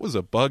 oops, that was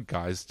a bug,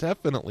 guys.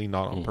 Definitely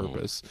not on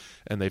purpose,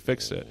 and they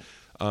fixed it.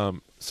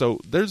 So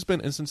there's been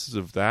instances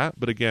of that,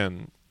 but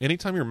again,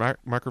 anytime your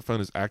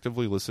microphone is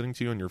actively listening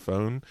to you on your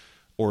phone,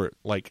 or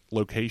like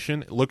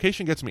location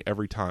gets me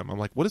every time. I'm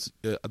like, what is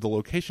the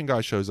location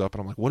guy shows up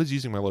and I'm like, what is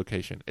using my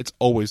location? It's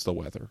always the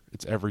weather.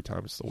 It's every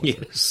time it's the weather.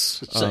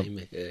 Yes,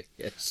 same here.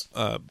 Yes.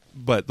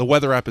 But the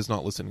weather app is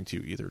not listening to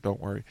you either. Don't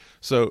worry.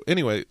 So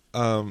anyway,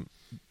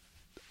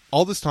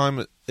 all this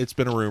time it's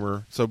been a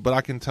rumor. But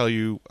I can tell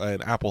you,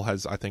 and Apple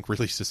has, I think,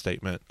 released a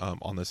statement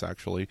on this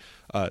actually.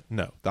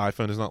 No, the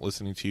iPhone is not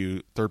listening to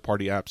you.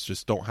 Third-party apps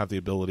just don't have the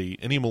ability.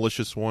 Any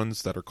malicious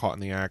ones that are caught in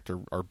the act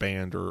are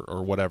banned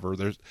or whatever.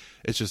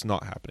 It's just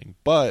not happening.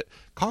 But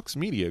Cox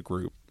Media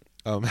Group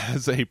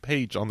has a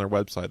page on their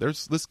website.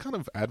 There's this kind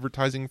of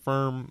advertising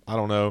firm. I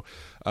don't know.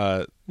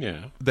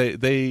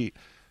 They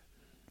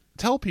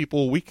tell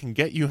people we can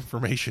get you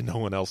information no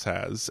one else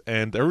has.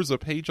 And there was a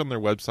page on their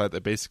website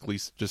that basically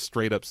just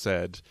straight up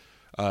said,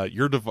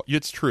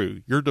 it's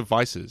true, your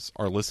devices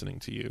are listening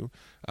to you.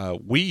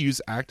 We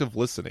use active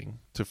listening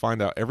to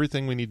find out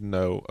everything we need to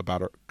know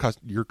about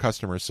your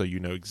customers, so you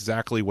know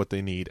exactly what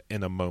they need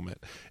in a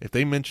moment. If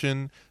they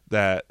mention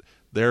that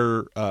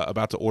they're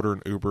about to order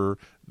an Uber,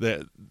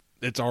 that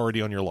it's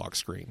already on your lock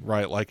screen,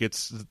 right? Like,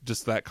 it's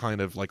just that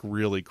kind of like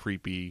really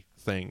creepy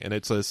thing. And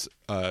it's this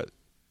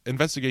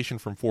investigation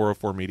from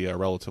 404 Media, a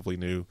relatively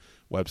new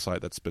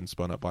website that's been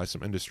spun up by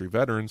some industry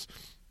veterans.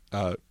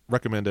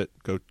 Recommend it.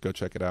 Go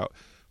check it out.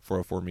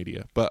 404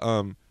 Media. But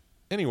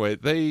anyway,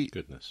 they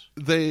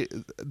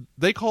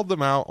called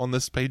them out on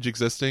this page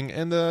existing,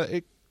 and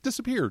it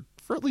disappeared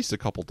for at least a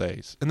couple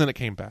days, and then it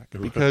came back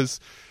because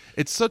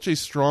it's such a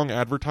strong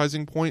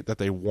advertising point that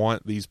they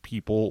want these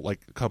people,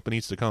 like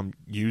companies, to come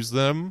use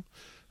them.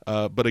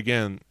 But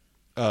again,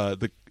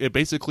 it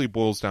basically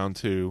boils down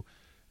to,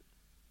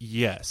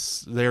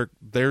 yes,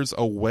 there's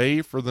a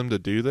way for them to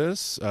do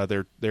this.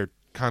 They're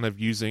kind of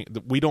using,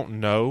 we don't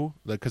know,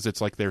 because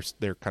it's like their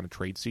kind of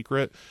trade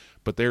secret,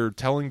 but they're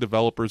telling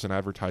developers and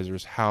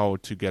advertisers how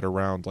to get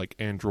around like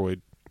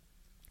Android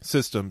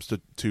systems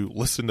to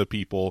listen to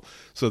people,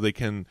 so they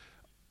can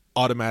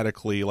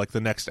automatically, like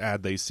the next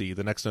ad they see,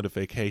 the next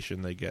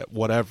notification they get,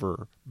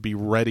 whatever, be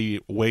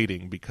ready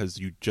waiting because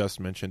you just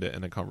mentioned it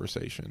in a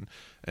conversation.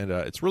 And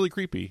it's really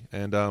creepy,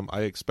 and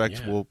I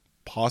expect will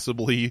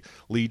possibly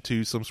lead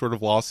to some sort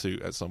of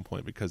lawsuit at some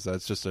point, because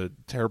that's just a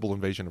terrible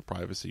invasion of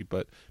privacy.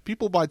 But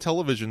people buy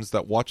televisions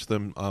that watch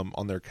them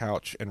on their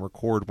couch and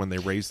record when they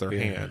raise their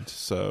hand,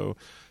 so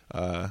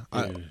I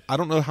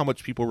don't know how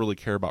much people really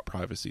care about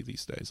privacy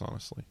these days,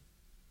 honestly.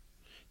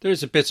 There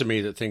is a bit of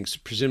me that thinks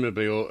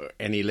presumably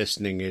any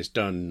listening is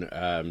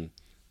done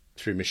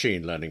through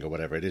machine learning or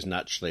whatever. It isn't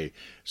actually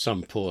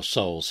some poor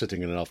soul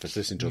sitting in an office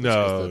listening to all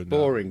this, the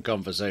boring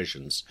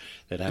conversations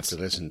they'd have to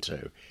listen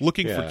to.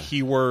 Looking for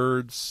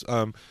keywords.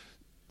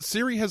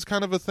 Siri has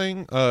kind of a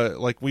thing.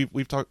 Like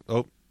we've talked.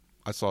 Oh,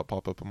 I saw it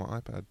pop up on my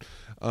iPad.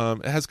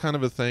 It has kind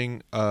of a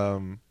thing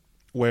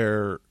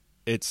where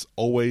it's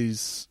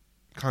always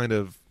kind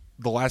of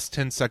the last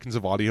 10 seconds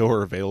of audio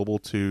are available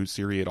to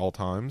Siri at all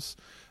times.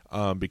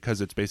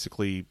 Because it's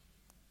basically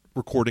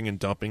recording and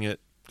dumping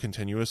it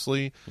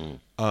continuously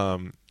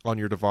on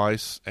your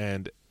device.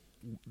 And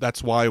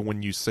that's why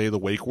when you say the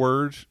wake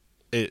word,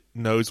 it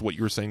knows what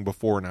you were saying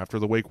before and after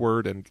the wake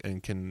word,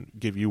 and can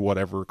give you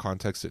whatever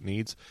context it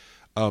needs.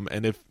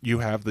 And if you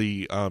have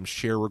the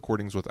share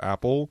recordings with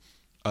Apple,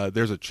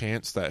 there's a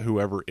chance that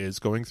whoever is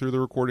going through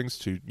the recordings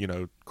to,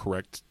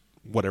 correct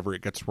whatever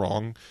it gets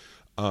wrong,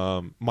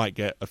 might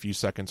get a few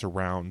seconds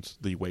around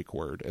the wake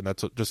word, and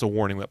that's just a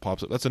warning that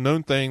pops up. That's a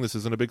known thing. This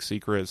isn't a big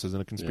secret. This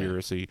isn't a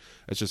conspiracy.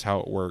 It's just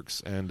how it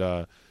works,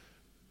 and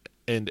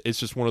it's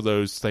just one of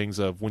those things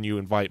of when you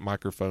invite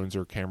microphones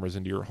or cameras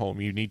into your home,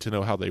 you need to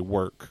know how they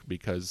work,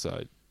 because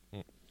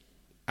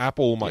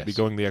Apple might be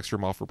going the extra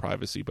mile for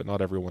privacy, but not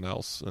everyone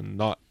else, and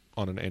not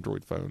on an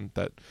Android phone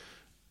that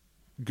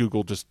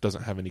Google just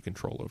doesn't have any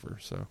control over.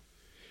 So,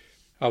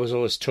 I was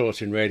always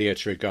taught in radio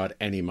to regard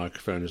any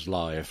microphone as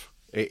live.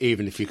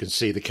 Even if you can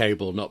see the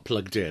cable not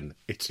plugged in,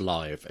 it's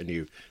live, and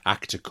you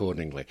act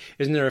accordingly.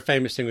 Isn't there a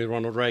famous thing with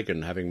Ronald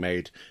Reagan having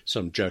made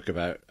some joke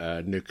about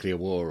nuclear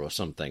war or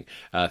something,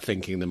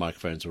 thinking the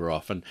microphones were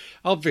off? And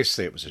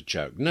obviously it was a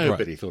joke.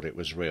 Nobody thought it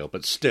was real,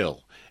 but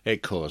still,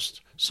 it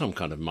caused some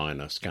kind of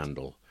minor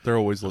scandal. They're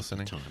always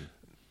listening.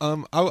 I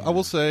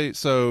will say,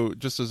 so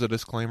just as a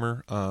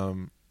disclaimer,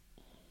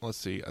 let's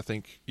see, I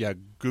think,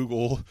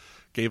 Google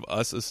gave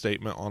us a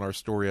statement on our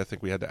story. I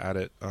think we had to add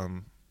it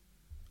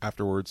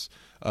afterwards.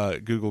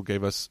 Google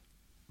gave us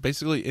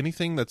basically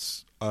anything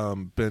that's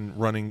been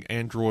running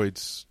Android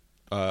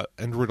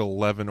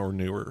 11 or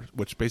newer,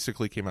 which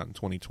basically came out in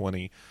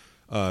 2020.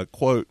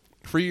 Quote,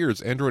 "For years,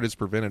 Android has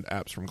prevented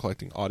apps from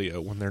collecting audio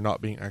when they're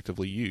not being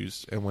actively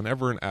used, and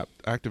whenever an app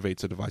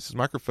activates a device's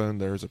microphone,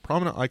 there is a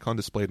prominent icon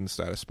displayed in the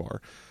status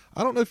bar."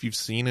 I don't know if you've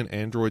seen an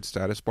Android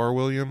status bar,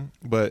 William,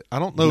 but I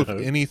don't know if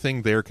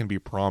anything there can be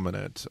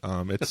prominent.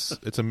 It's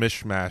a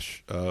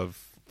mishmash of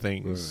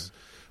things.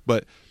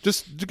 But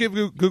just to give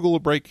Google a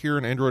break here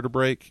and Android a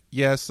break,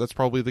 yes, that's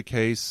probably the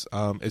case.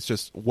 It's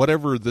just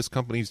whatever this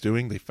company's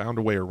doing, they found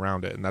a way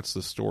around it, and that's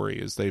the story,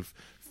 is they've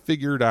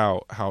figured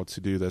out how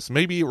to do this.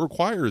 Maybe it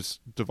requires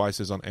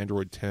devices on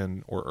Android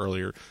 10 or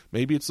earlier.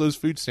 Maybe it's those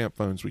food stamp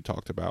phones we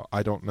talked about.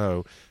 I don't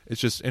know. It's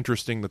just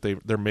interesting that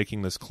they're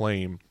making this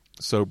claim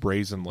so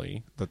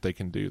brazenly that they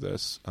can do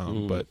this.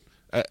 But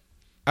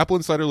Apple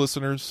Insider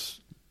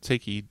listeners,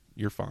 take heed.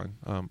 You're fine.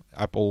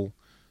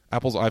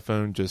 Apple's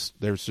iPhone,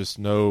 there's just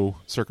no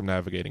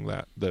circumnavigating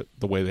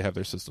the way they have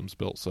their systems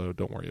built, so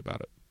don't worry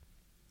about it.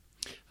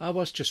 I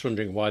was just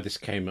wondering why this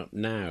came up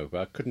now,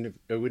 but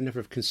I would never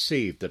have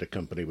conceived that a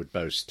company would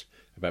boast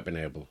about being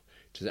able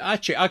to.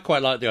 Actually, I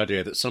quite like the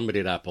idea that somebody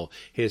at Apple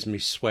hears me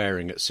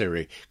swearing at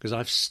Siri, because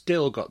I've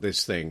still got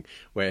this thing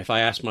where if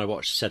I ask my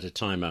watch to set a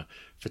timer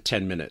for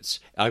 10 minutes,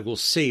 I will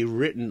see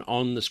written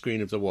on the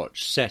screen of the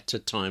watch, set a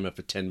timer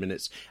for 10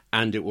 minutes,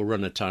 and it will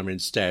run a timer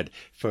instead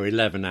for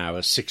 11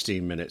 hours,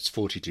 16 minutes,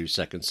 42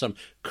 seconds, some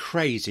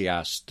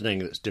crazy-ass thing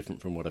that's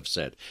different from what I've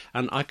said.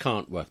 And I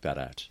can't work that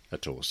out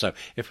at all. So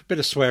if a bit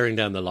of swearing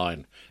down the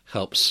line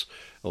helps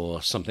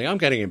or something, I'm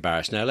getting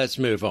embarrassed now. Let's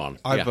move on.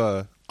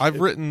 I've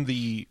written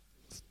the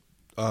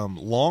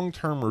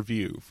long-term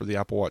review for the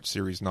Apple Watch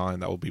Series 9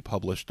 that will be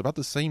published about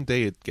the same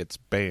day it gets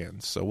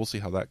banned, so we'll see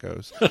how that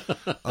goes.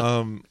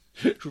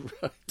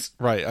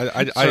 Right.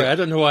 I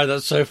don't know why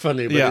that's so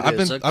funny, but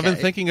I've been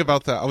thinking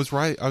about that. I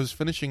was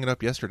finishing it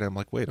up yesterday. I'm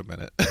like, wait a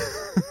minute.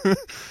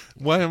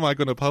 When am I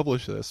going to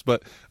publish this?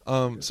 But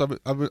so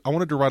I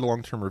wanted to write a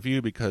long-term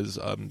review because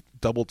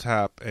Double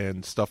Tap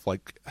and stuff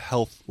like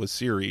Health with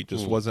Siri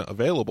just wasn't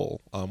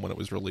available when it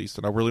was released,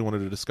 and I really wanted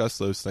to discuss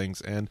those things.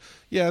 And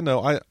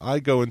I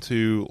go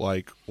into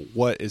like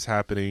what is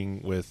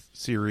happening with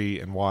Siri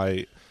and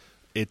why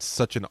it's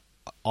such an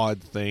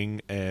odd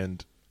thing.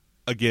 And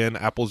again,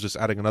 Apple's just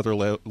adding another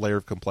layer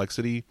of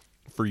complexity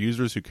for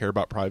users who care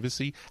about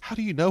privacy, how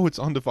do you know it's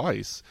on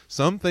device?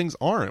 Some things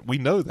aren't. We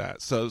know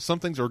that. So some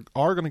things are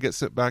going to get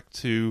sent back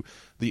to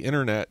the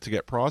internet to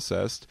get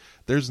processed.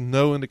 There's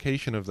no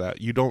indication of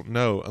that. You don't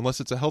know unless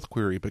it's a health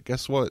query. But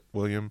guess what,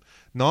 William?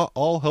 Not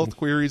all health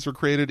queries are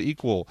created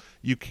equal.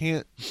 You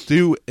can't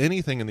do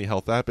anything in the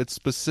health app. It's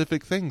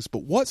specific things.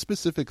 But what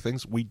specific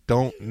things? We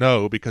don't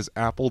know because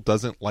Apple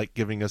doesn't like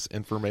giving us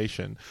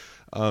information.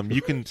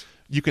 You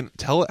can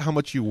tell it how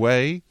much you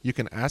weigh. You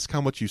can ask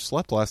how much you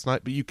slept last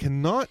night, but you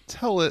cannot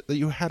tell it that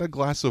you had a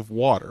glass of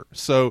water.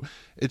 So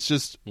it's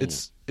just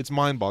it's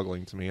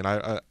mind-boggling to me. And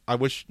I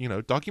wish,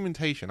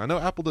 documentation. I know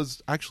Apple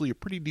does actually a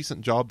pretty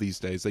decent job these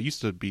days. They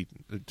used to be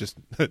just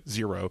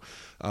zero.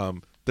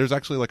 There's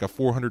actually like a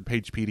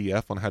 400-page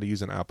PDF on how to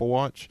use an Apple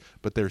Watch,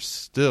 but there's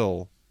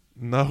still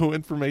no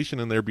information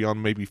in there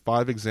beyond maybe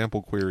 5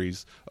 example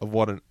queries of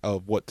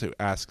what to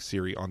ask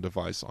Siri on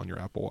device on your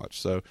Apple Watch.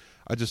 So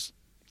I just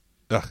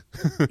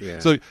yeah.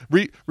 So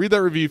read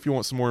that review if you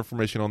want some more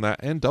information on that,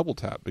 and Double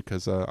Tap,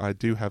 because I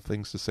do have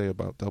things to say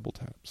about Double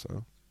Tap.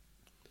 So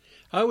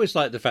I always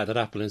like the fact that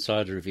Apple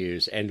Insider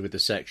reviews end with a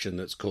section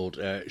that's called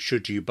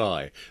 "Should you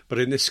buy?" But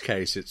in this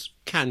case, it's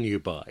 "Can you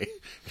buy?"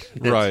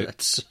 Right.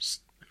 That's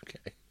just,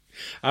 okay.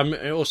 I'm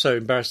also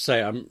embarrassed to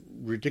say I'm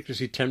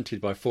ridiculously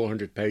tempted by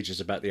 400 pages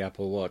about the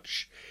Apple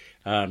Watch.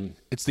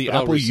 It's the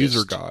Apple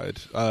user guide.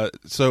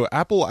 So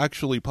Apple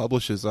actually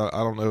publishes, I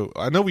don't know,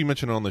 I know we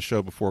mentioned it on the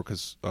show before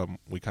because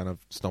we kind of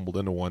stumbled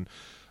into one.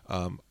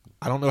 I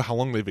don't know how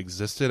long they've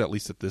existed, at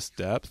least at this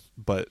depth,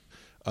 but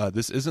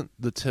this isn't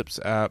the Tips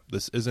app.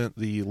 This isn't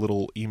the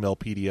little email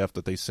PDF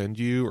that they send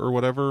you or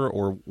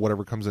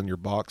whatever comes in your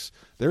box.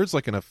 There's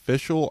like an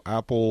official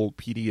Apple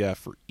PDF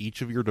for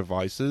each of your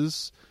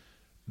devices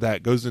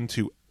that goes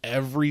into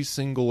every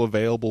single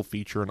available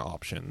feature and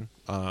option.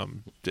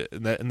 And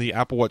the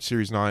Apple Watch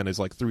Series 9 is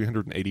like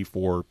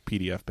 384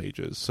 PDF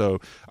pages. So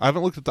I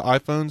haven't looked at the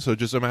iPhone, so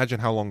just imagine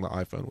how long the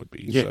iPhone would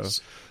be.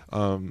 Yes.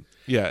 So,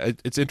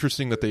 it's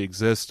interesting that they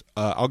exist.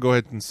 I'll go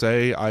ahead and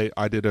say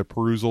I did a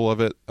perusal of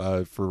it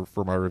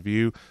for my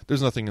review.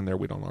 There's nothing in there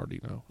we don't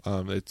already know.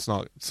 It's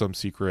not some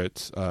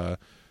secret...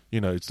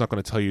 it's not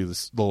going to tell you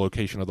the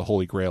location of the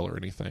Holy Grail or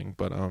anything.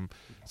 But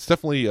it's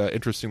definitely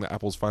interesting that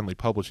Apple's finally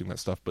publishing that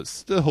stuff. But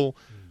still,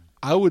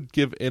 I would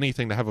give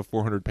anything to have a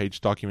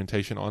 400-page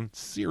documentation on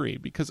Siri,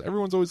 because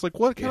everyone's always like,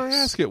 what can I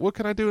ask it? What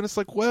can I do? And it's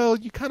like, well,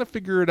 you kind of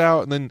figure it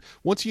out. And then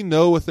once you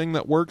know a thing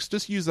that works,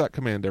 just use that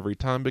command every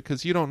time,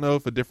 because you don't know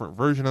if a different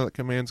version of that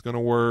command is going to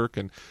work.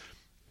 And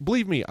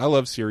believe me, I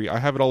love Siri. I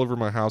have it all over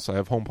my house. I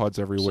have HomePods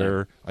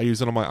everywhere. I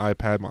use it on my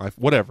iPad,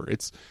 whatever.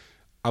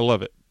 I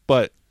love it.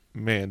 But,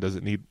 man, does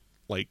it need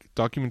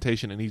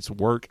documentation? It needs to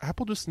work.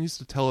 Apple just needs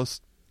to tell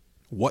us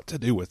what to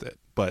do with it.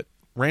 But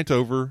rant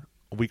over.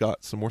 We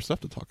got some more stuff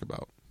to talk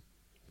about.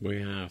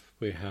 We have,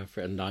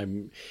 and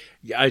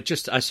I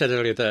said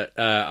earlier that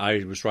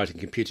I was writing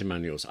computer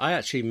manuals. I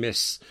actually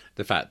miss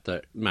the fact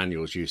that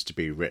manuals used to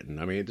be written.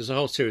 I mean, there's a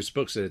whole series of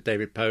books that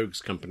David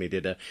Pogue's company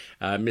did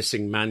a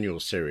missing manual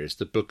series,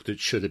 the book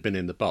that should have been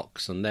in the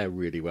box, and they're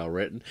really well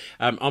written.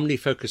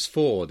 OmniFocus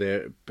 4,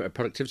 the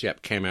productivity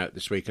app, came out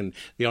this week, and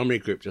the Omni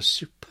Group just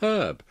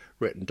superb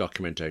written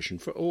documentation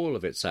for all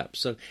of its apps.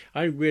 So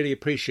I really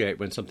appreciate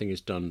when something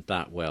is done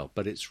that well,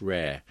 but it's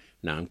rare.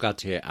 Now, I'm glad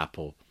to hear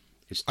Apple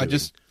is doing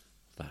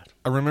that.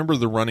 I remember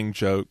the running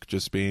joke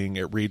just being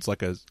it reads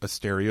like a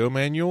stereo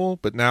manual,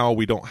 but now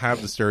we don't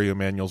have the stereo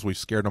manuals. We've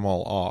scared them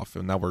all off,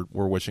 and now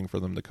we're wishing for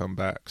them to come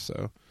back.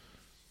 So,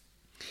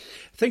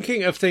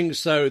 thinking of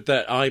things, though,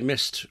 that I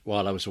missed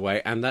while I was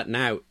away, and that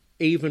now,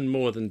 even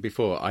more than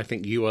before, I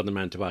think you are the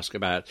man to ask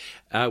about.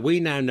 We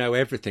now know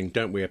everything,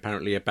 don't we,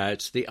 apparently,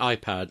 about the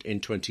iPad in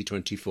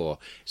 2024.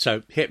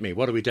 So hit me.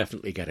 What are we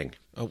definitely getting?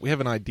 We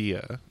have an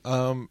idea.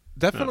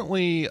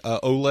 Definitely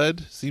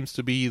OLED seems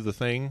to be the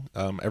thing.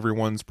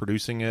 Everyone's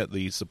producing it.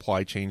 The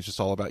supply chain's just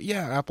all about,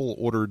 Apple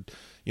ordered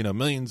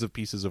millions of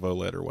pieces of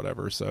OLED or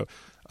whatever. So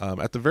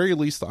at the very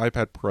least, the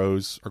iPad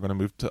Pros are going to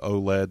move to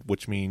OLED,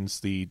 which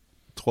means the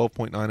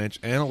 12.9-inch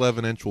and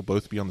 11-inch will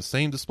both be on the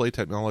same display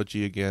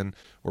technology again.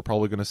 We're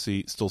probably going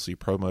to still see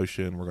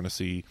ProMotion. We're going to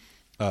see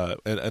an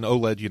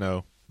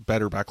OLED,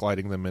 better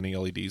backlighting than mini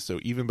LEDs, so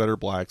even better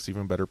blacks,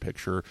 even better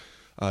picture.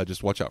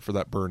 Just watch out for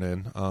that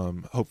burn-in.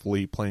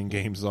 Hopefully playing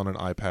games on an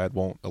iPad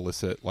won't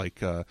elicit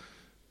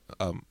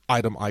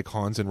item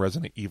icons in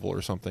Resident Evil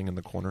or something in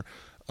the corner.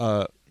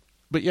 But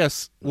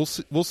yes,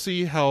 we'll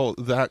see how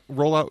that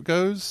rollout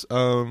goes.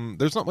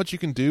 There's not much you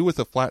can do with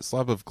a flat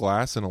slab of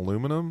glass and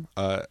aluminum.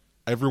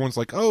 Everyone's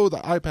like, oh, the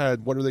iPad,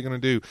 what are they going to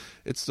do?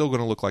 It's still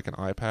going to look like an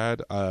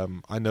iPad.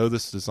 I know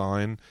this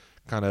design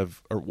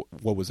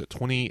what was it,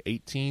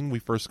 2018? We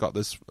first got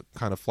this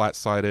kind of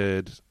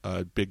flat-sided,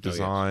 big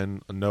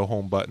design, no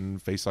home button,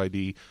 Face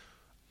ID.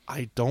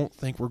 I don't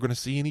think we're going to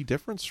see any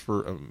difference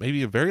for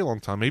maybe a very long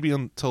time, maybe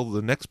until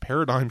the next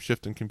paradigm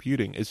shift in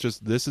computing. It's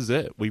just, this is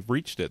it. We've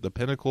reached it. The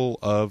pinnacle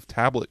of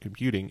tablet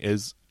computing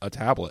is a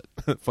tablet,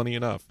 funny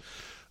enough.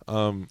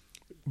 But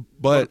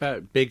what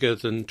about bigger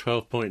than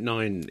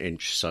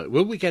 12.9-inch size?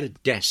 Will we get a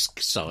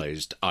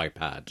desk-sized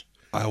iPad?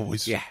 I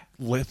always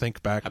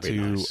think back That'd be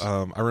to, nice.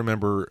 I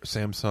remember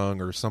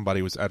Samsung or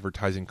somebody was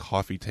advertising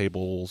coffee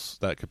tables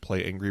that could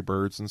play Angry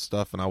Birds and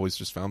stuff, and I always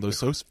just found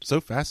those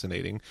so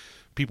fascinating.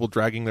 People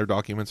dragging their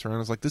documents around. I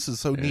was like, this is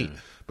so neat.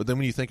 But then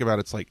when you think about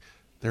it, it's like,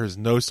 there's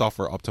no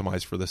software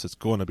optimized for this. It's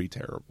going to be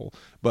terrible.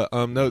 But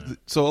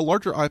so a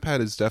larger iPad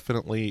is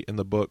definitely in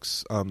the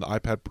books. The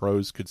iPad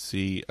Pros could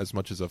see as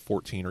much as a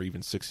 14 or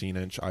even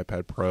 16-inch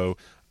iPad Pro.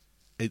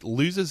 It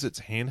loses its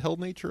handheld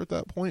nature at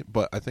that point,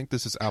 but I think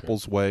this is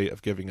Apple's way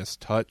of giving us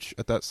touch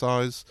at that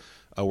size,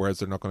 whereas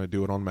they're not going to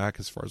do it on Mac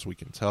as far as we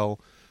can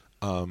tell.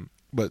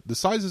 But the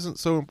size isn't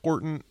so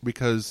important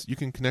because you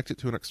can connect it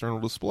to an external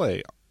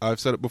display. I've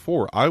said it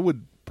before. I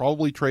would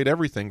probably trade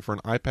everything for an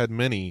iPad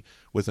mini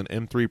with an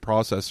M3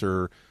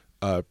 processor,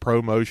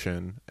 Pro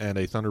Motion, and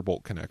a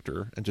Thunderbolt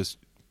connector, and just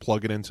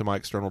plug it into my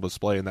external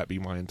display, and that'd be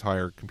my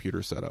entire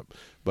computer setup.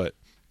 But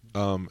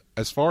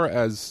as far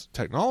as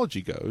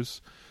technology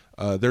goes,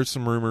 there's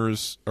some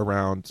rumors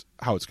around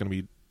how it's going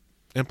to be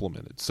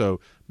implemented. So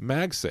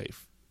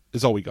MagSafe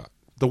is all we got.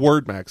 The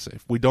word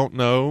MagSafe. We don't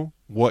know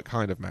what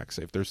kind of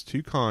MagSafe. There's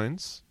two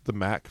kinds. The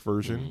Mac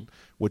version,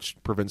 which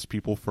prevents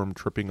people from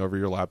tripping over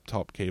your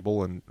laptop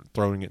cable and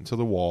throwing it into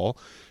the wall.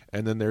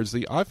 And then there's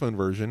the iPhone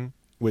version,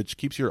 which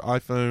keeps your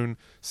iPhone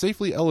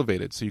safely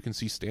elevated so you can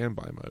see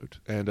standby mode.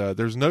 And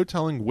there's no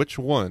telling which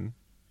one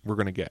we're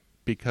going to get,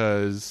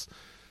 because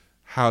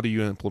how do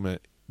you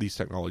implement these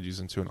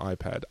technologies into an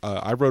iPad?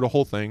 I wrote a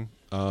whole thing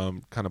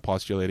kind of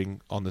postulating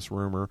on this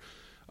rumor.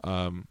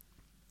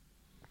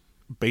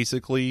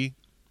 Basically,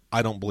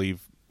 I don't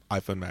believe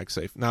iPhone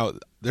MagSafe. Now,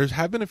 there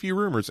have been a few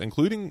rumors,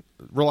 including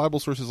reliable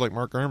sources like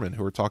Mark Gurman,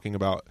 who are talking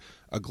about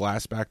a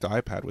glass-backed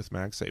iPad with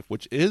MagSafe,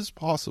 which is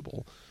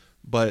possible,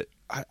 but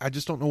I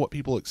just don't know what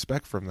people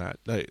expect from that.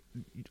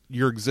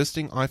 Your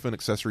existing iPhone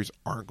accessories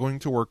aren't going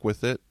to work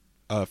with it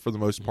for the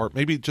most part.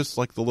 Maybe just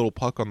like the little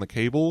puck on the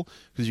cable,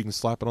 because you can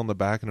slap it on the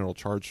back and it'll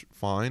charge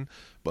fine.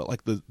 But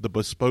like the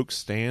bespoke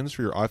stands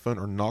for your iPhone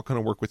are not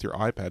going to work with your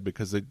iPad,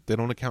 because they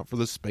don't account for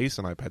the space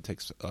an iPad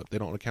takes up. They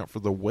don't account for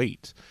the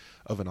weight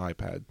of an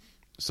iPad.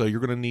 So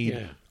you're going to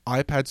need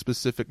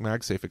iPad-specific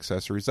MagSafe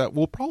accessories that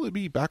will probably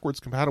be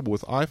backwards compatible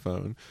with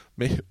iPhone,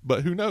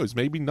 but who knows?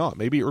 Maybe not.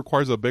 Maybe it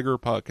requires a bigger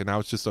puck, and now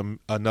it's just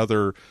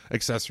another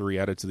accessory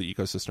added to the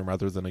ecosystem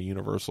rather than a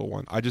universal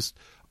one.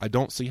 I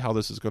don't see how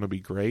this is going to be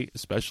great,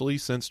 especially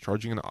since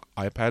charging an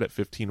iPad at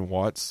 15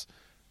 watts,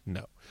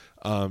 no.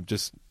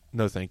 Just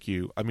no thank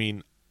you. I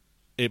mean,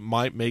 it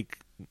might make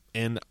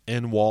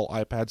in-wall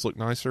iPads look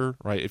nicer,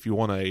 right? If you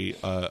want a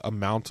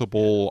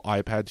mountable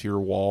iPad to your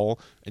wall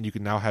and you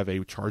can now have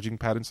a charging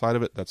pad inside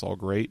of it, that's all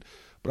great.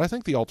 But I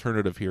think the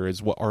alternative here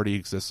is what already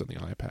exists on the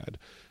iPad,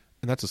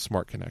 and that's a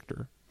smart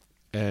connector.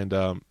 And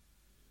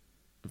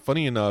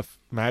funny enough,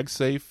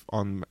 MagSafe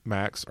on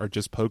Macs are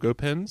just pogo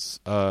pins.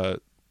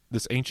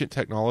 This ancient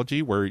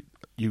technology where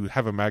you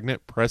have a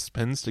magnet, press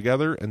pins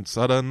together, and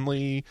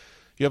suddenly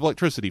you have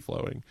electricity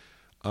flowing.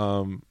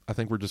 I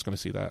think we're just going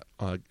to see that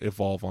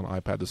evolve on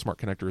iPad. The smart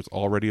connector is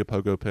already a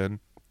pogo pin.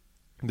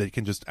 They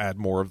can just add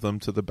more of them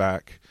to the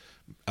back,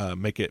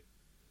 make it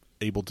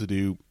able to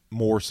do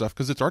more stuff,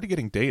 because it's already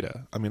getting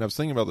data. I mean, I was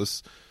thinking about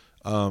this.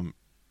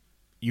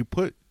 You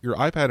put your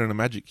iPad in a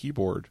Magic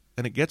Keyboard,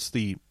 and it gets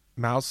the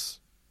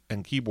mouse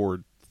and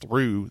keyboard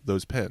through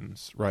those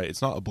pins, right?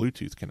 It's not a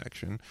Bluetooth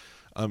connection.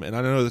 And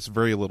I know that's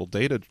very little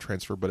data to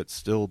transfer, but it's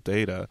still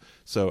data.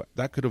 So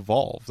that could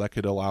evolve. That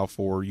could allow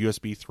for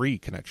USB 3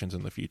 connections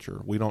in the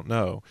future. We don't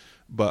know.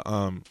 But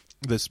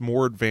this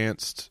more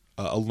advanced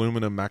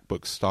aluminum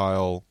MacBook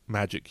style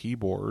Magic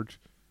Keyboard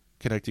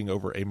connecting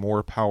over a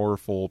more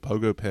powerful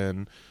pogo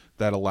pin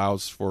that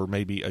allows for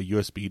maybe a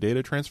USB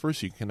data transfer,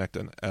 so you can connect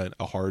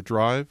a hard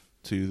drive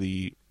to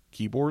the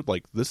keyboard.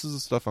 Like, this is the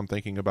stuff I'm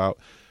thinking about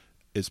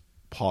is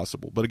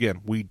possible, but again,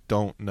 we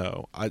don't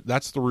know.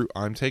 That's the route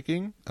I'm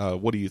taking.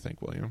 What do you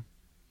think, William?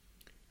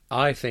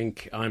 I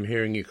think I'm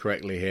hearing you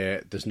correctly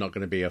here. There's not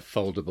going to be a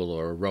foldable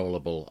or a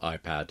rollable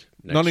iPad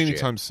next Not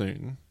anytime year.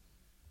 Soon.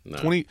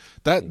 No.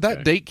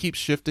 That date keeps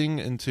shifting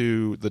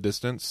into the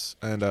distance,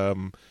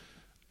 and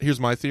here's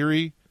my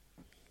theory.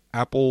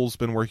 Apple's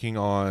been working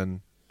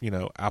on,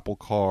 Apple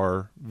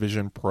Car,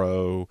 Vision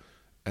Pro,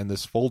 and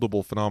this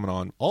foldable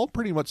phenomenon all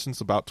pretty much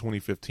since about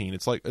 2015.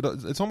 It's like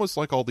it's almost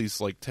like all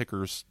these like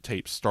tickers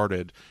tapes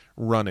started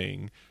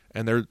running,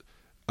 and they're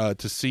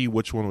to see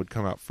which one would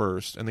come out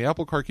first. And the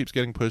Apple Car keeps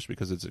getting pushed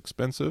because it's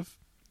expensive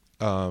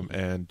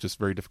and just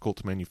very difficult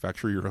to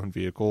manufacture your own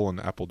vehicle. And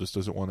Apple just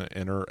doesn't want to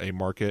enter a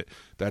market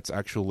that's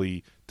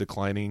actually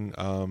declining.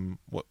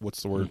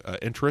 What's the word?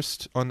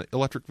 Interest on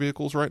electric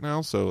vehicles right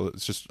now. So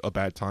it's just a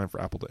bad time for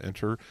Apple to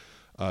enter.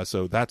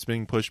 So that's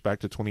being pushed back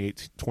to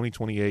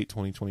 2028,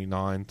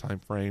 2029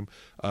 timeframe.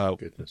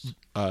 Goodness.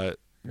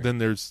 Then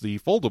there's the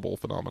foldable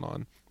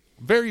phenomenon.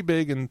 Very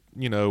big, and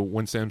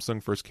when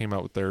Samsung first came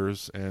out with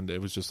theirs, and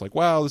it was just like,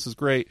 wow, this is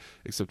great,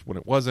 except when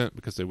it wasn't,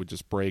 because they would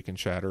just break and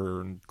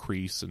shatter and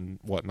crease and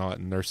whatnot,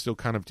 and they're still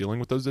kind of dealing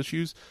with those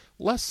issues.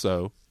 Less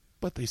so,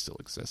 but they still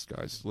exist,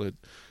 guys.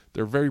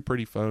 They're very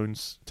pretty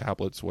phones,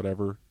 tablets,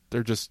 whatever.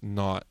 They're just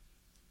not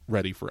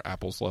ready for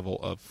Apple's level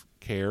of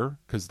care,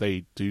 because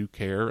they do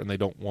care and they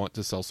don't want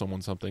to sell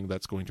someone something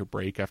that's going to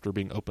break after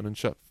being open and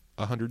shut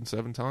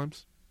 107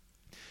 times.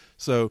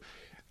 So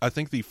I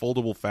think the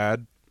foldable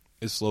fad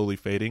is slowly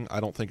fading. I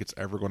don't think it's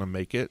ever going to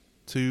make it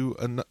to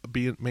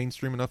be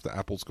mainstream enough that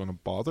Apple's going to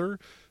bother.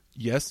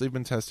 Yes, they've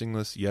been testing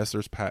this. Yes,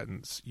 there's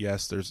patents.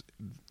 Yes, there's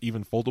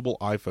even foldable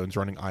iPhones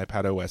running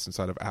iPad OS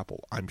inside of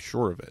Apple. I'm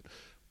sure of it.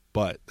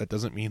 But that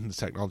doesn't mean the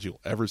technology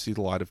will ever see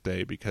the light of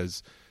day,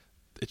 because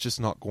it's just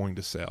not going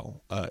to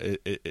sell.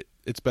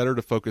 It's better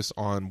to focus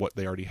on what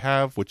they already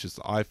have, which is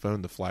the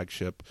iPhone, the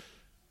flagship.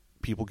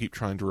 People keep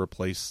trying to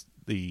replace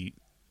the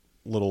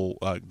little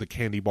the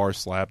candy bar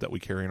slab that we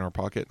carry in our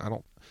pocket. I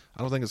don't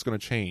think it's going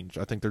to change.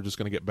 I think they're just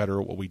going to get better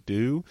at what we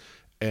do,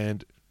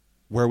 and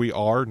where we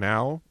are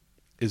now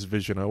is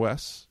Vision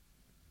OS.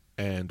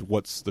 And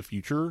what's the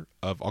future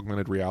of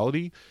augmented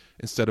reality?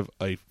 Instead of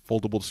a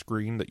foldable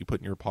screen that you put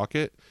in your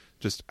pocket,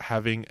 just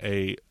having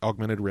a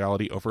augmented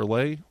reality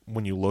overlay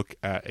when you look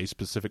at a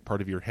specific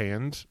part of your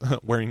hand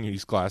wearing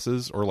these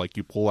glasses, or like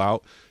you pull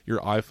out your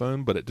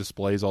iPhone, but it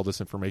displays all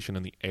this information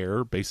in the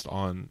air based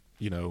on,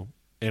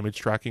 image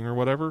tracking or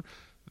whatever.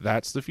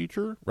 That's the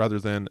future, rather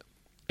than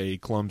a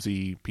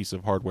clumsy piece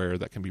of hardware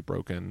that can be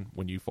broken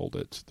when you fold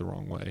it the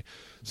wrong way.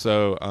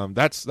 So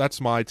that's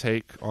my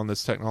take on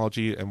this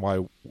technology, and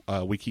why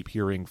we keep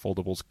hearing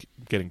foldables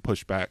getting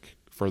pushed back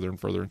further and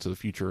further into the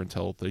future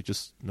until they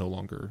just no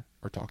longer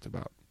are talked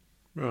about.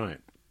 Right.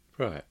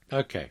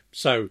 Okay.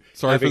 So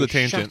sorry for the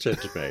tangent.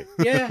 Me.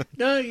 Yeah.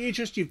 No,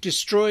 you've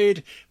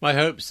destroyed my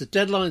hopes. The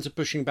deadlines are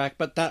pushing back,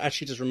 but that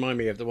actually does remind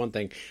me of the one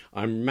thing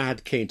I'm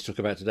mad keen to talk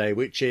about today,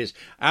 which is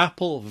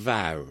Apple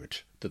vowed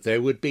that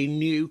there would be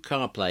new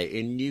CarPlay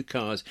in new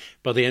cars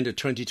by the end of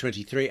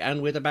 2023,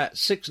 and with about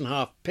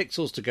 6.5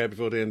 pixels to go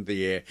before the end of the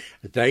year,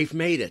 they've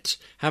made it,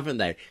 haven't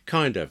they?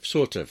 Kind of,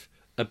 sort of,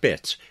 a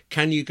bit.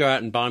 Can you go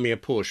out and buy me a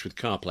Porsche with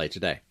CarPlay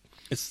today?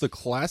 It's the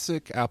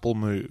classic Apple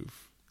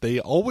move.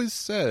 They always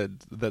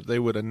said that they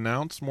would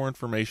announce more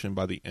information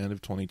by the end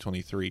of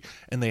 2023,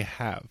 and they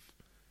have.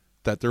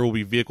 That there will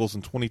be vehicles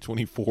in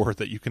 2024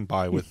 that you can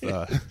buy with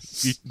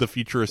the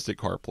futuristic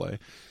CarPlay.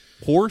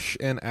 Porsche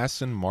and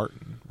Aston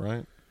Martin,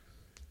 right?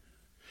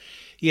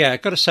 Yeah,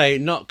 I've got to say,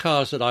 not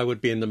cars that I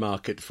would be in the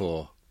market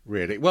for,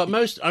 really. Well,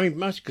 mostly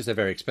because they're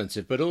very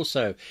expensive, but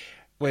also,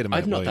 wait a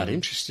minute, I'm not that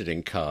interested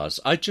in cars.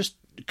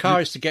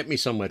 Cars to get me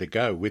somewhere to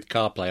go with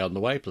CarPlay on the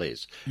way,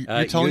 please.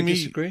 You're telling me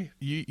disagree?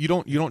 You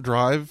don't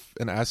drive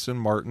an Aston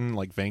Martin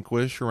like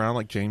Vanquish around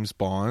like James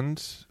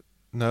Bond?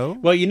 No?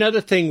 Well, you know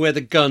the thing where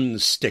the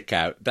guns stick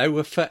out? They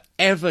were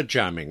forever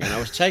jamming, and I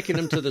was taking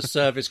them to the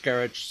service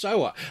garage.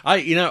 So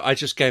I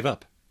just gave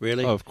up.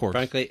 Really? Oh, of course.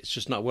 Frankly, it's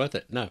just not worth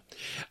it. No.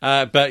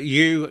 But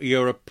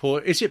you're a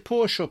Porsche. Is it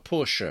Porsche or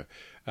Porsche?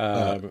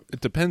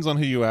 It depends on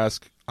who you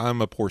ask.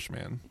 I'm a Porsche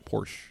man.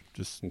 Porsche.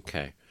 Just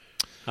okay.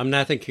 I'm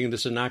now thinking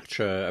there's an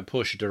Actra, a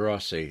Porsche de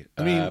Rossi,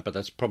 but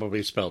that's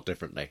probably spelled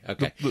differently.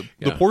 Okay.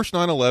 The Porsche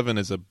 911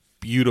 is a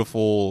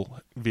beautiful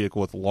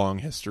vehicle with a long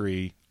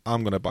history.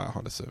 I'm going to buy a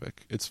Honda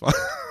Civic. It's fine.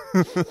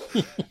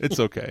 It's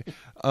okay.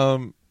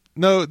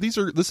 No,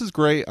 this is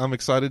great. I'm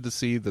excited to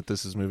see that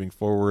this is moving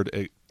forward.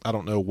 I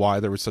don't know why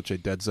there was such a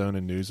dead zone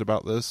in news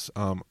about this.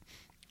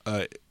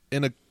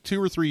 In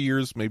 2 or 3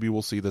 years, maybe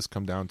we'll see this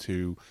come down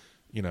to,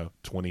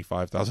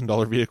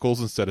 $25,000 vehicles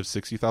instead of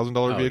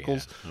 $60,000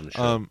 vehicles. Yeah, I'm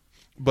sure.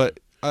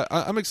 But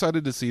I'm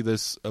excited to see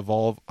this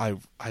evolve.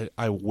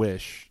 I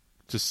wish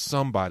just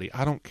somebody,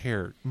 I don't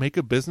care, make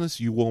a business.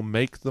 You will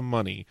make the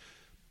money.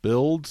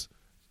 Build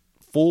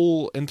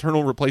full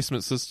internal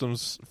replacement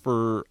systems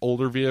for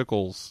older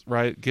vehicles,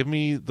 right? Give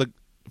me the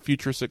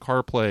futuristic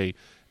CarPlay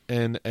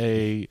in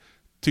a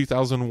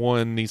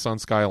 2001 Nissan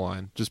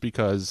Skyline, just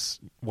because,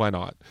 why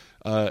not?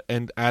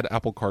 And add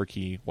Apple Car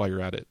Key while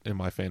you're at it in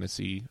my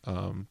fantasy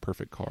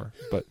perfect car.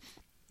 But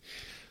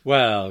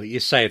well, you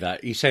say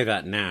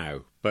that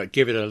now, but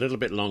give it a little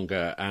bit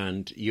longer,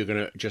 and you're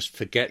going to just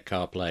forget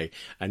CarPlay,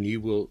 and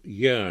you will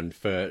yearn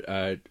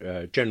for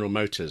General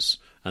Motors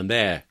and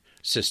their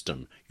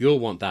system. You'll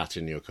want that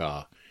in your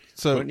car,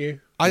 won't you?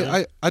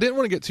 I didn't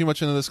want to get too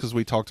much into this because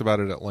we talked about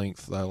it at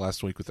length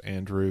last week with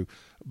Andrew.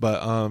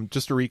 But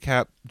just to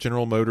recap,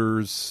 General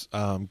Motors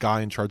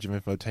guy in charge of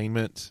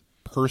infotainment,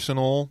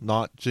 personal,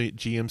 not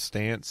GM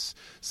stance,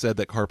 said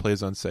that CarPlay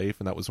is unsafe,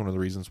 and that was one of the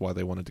reasons why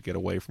they wanted to get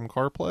away from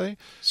CarPlay.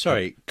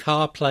 Sorry,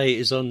 CarPlay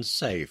is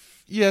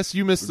unsafe? Yes,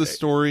 you missed the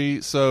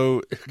story.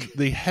 So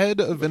the head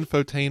of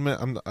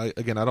infotainment, I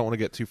don't want to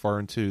get too far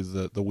into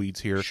the weeds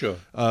here. Sure.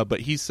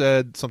 But he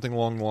said something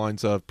along the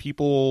lines of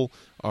people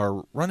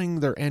are running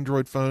their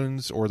Android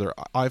phones or their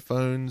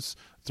iPhones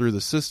through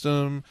the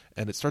system,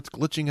 and it starts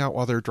glitching out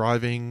while they're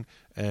driving,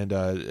 and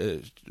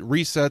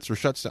resets or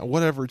shuts down,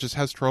 whatever, it just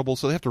has trouble.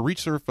 So they have to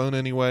reach their phone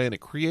anyway, and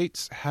it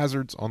creates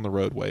hazards on the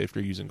roadway if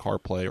you're using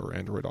CarPlay or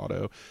Android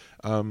Auto.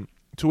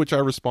 To which I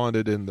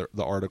responded in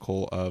the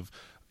article of,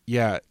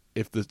 yeah,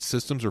 if the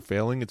systems are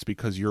failing, it's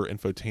because your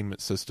infotainment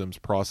system's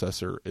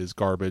processor is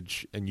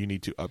garbage and you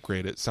need to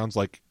upgrade it. Sounds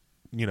like,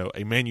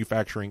 a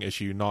manufacturing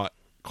issue, not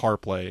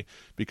CarPlay,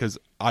 because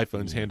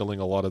iPhone's handling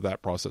a lot of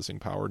that processing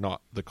power,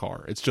 not the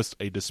car. It's just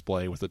a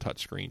display with a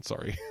touchscreen.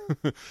 Sorry,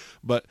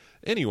 but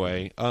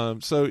anyway,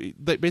 so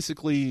they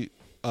basically,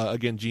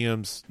 again,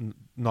 GM's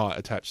not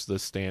attached to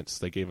this stance.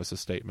 They gave us a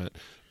statement,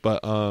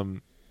 but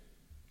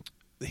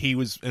he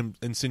was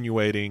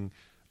insinuating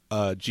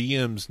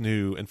GM's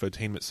new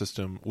infotainment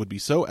system would be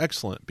so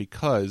excellent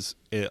because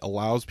it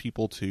allows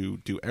people to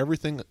do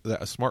everything that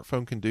a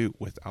smartphone can do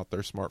without their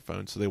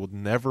smartphone, so they would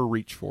never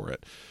reach for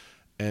it.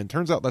 And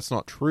turns out that's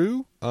not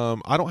true.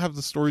 I don't have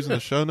the stories in the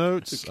show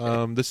notes.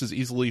 Okay. This is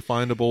easily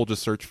findable.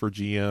 Just search for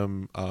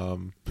GM.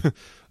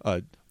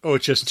 Or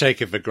just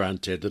take it for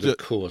granted that, of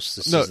course,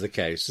 this is the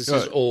case. This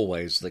is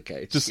always the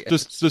case.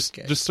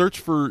 Just search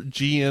for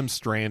GM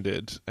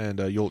Stranded, and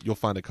you'll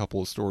find a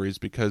couple of stories,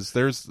 because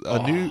there's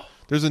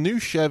a new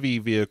Chevy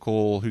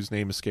vehicle whose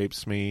name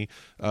escapes me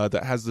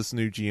that has this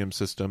new GM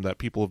system that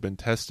people have been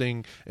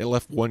testing. It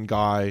left one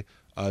guy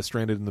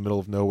stranded in the middle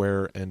of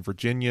nowhere in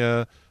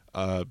Virginia.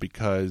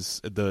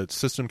 Because the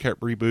system kept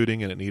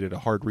rebooting and it needed a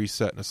hard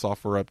reset and a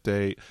software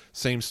update.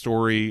 Same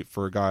story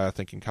for a guy, I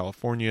think, in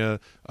California.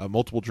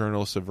 Multiple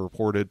journalists have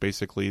reported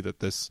basically that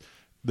this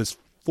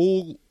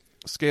full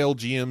scale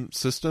GM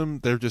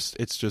system,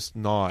 it's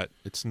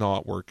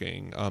not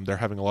working. They're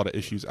having a lot of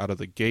issues out of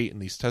the gate in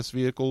these test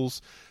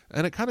vehicles,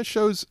 and it kind of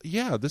shows,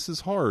 this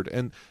is hard.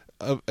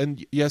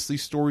 And yes,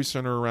 these stories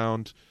center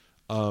around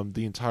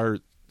the entire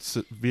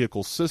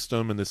vehicle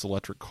system and this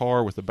electric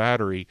car with a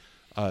battery.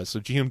 So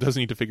GM does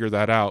need to figure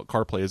that out.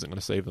 CarPlay isn't going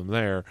to save them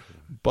there.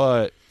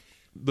 But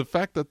the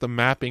fact that the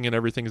mapping and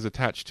everything is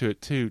attached to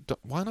it too,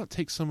 why not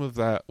take some of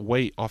that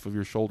weight off of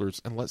your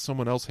shoulders and let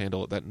someone else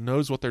handle it that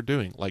knows what they're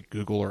doing, like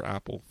Google or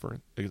Apple,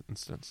 for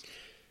instance?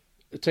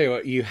 I'll tell you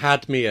what, you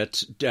had me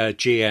at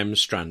GM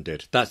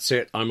Stranded. That's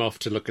it. I'm off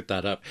to look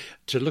that up.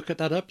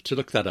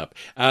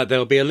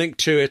 There'll be a link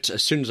to it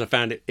as soon as I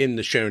found it in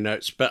the show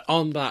notes. But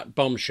on that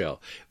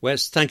bombshell,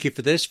 Wes, thank you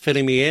for this,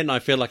 filling me in. I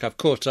feel like I've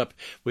caught up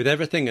with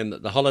everything and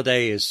that the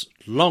holiday is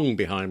long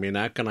behind me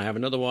now. Can I have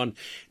another one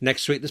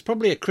next week? There's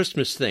probably a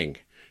Christmas thing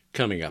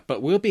coming up,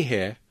 but we'll be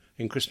here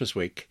in Christmas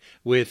week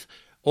with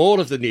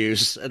all of the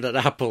news that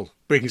Apple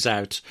brings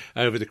out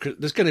over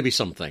there's going to be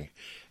something,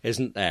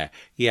 isn't there?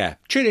 Yeah.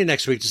 Tune in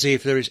next week to see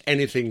if there is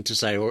anything to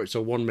say, or it's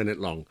a 1 minute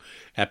long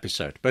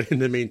episode. But in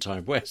the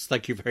meantime, Wes,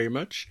 thank you very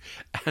much,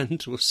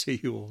 and we'll see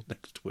you all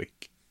next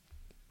week.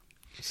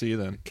 See you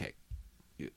then. Okay.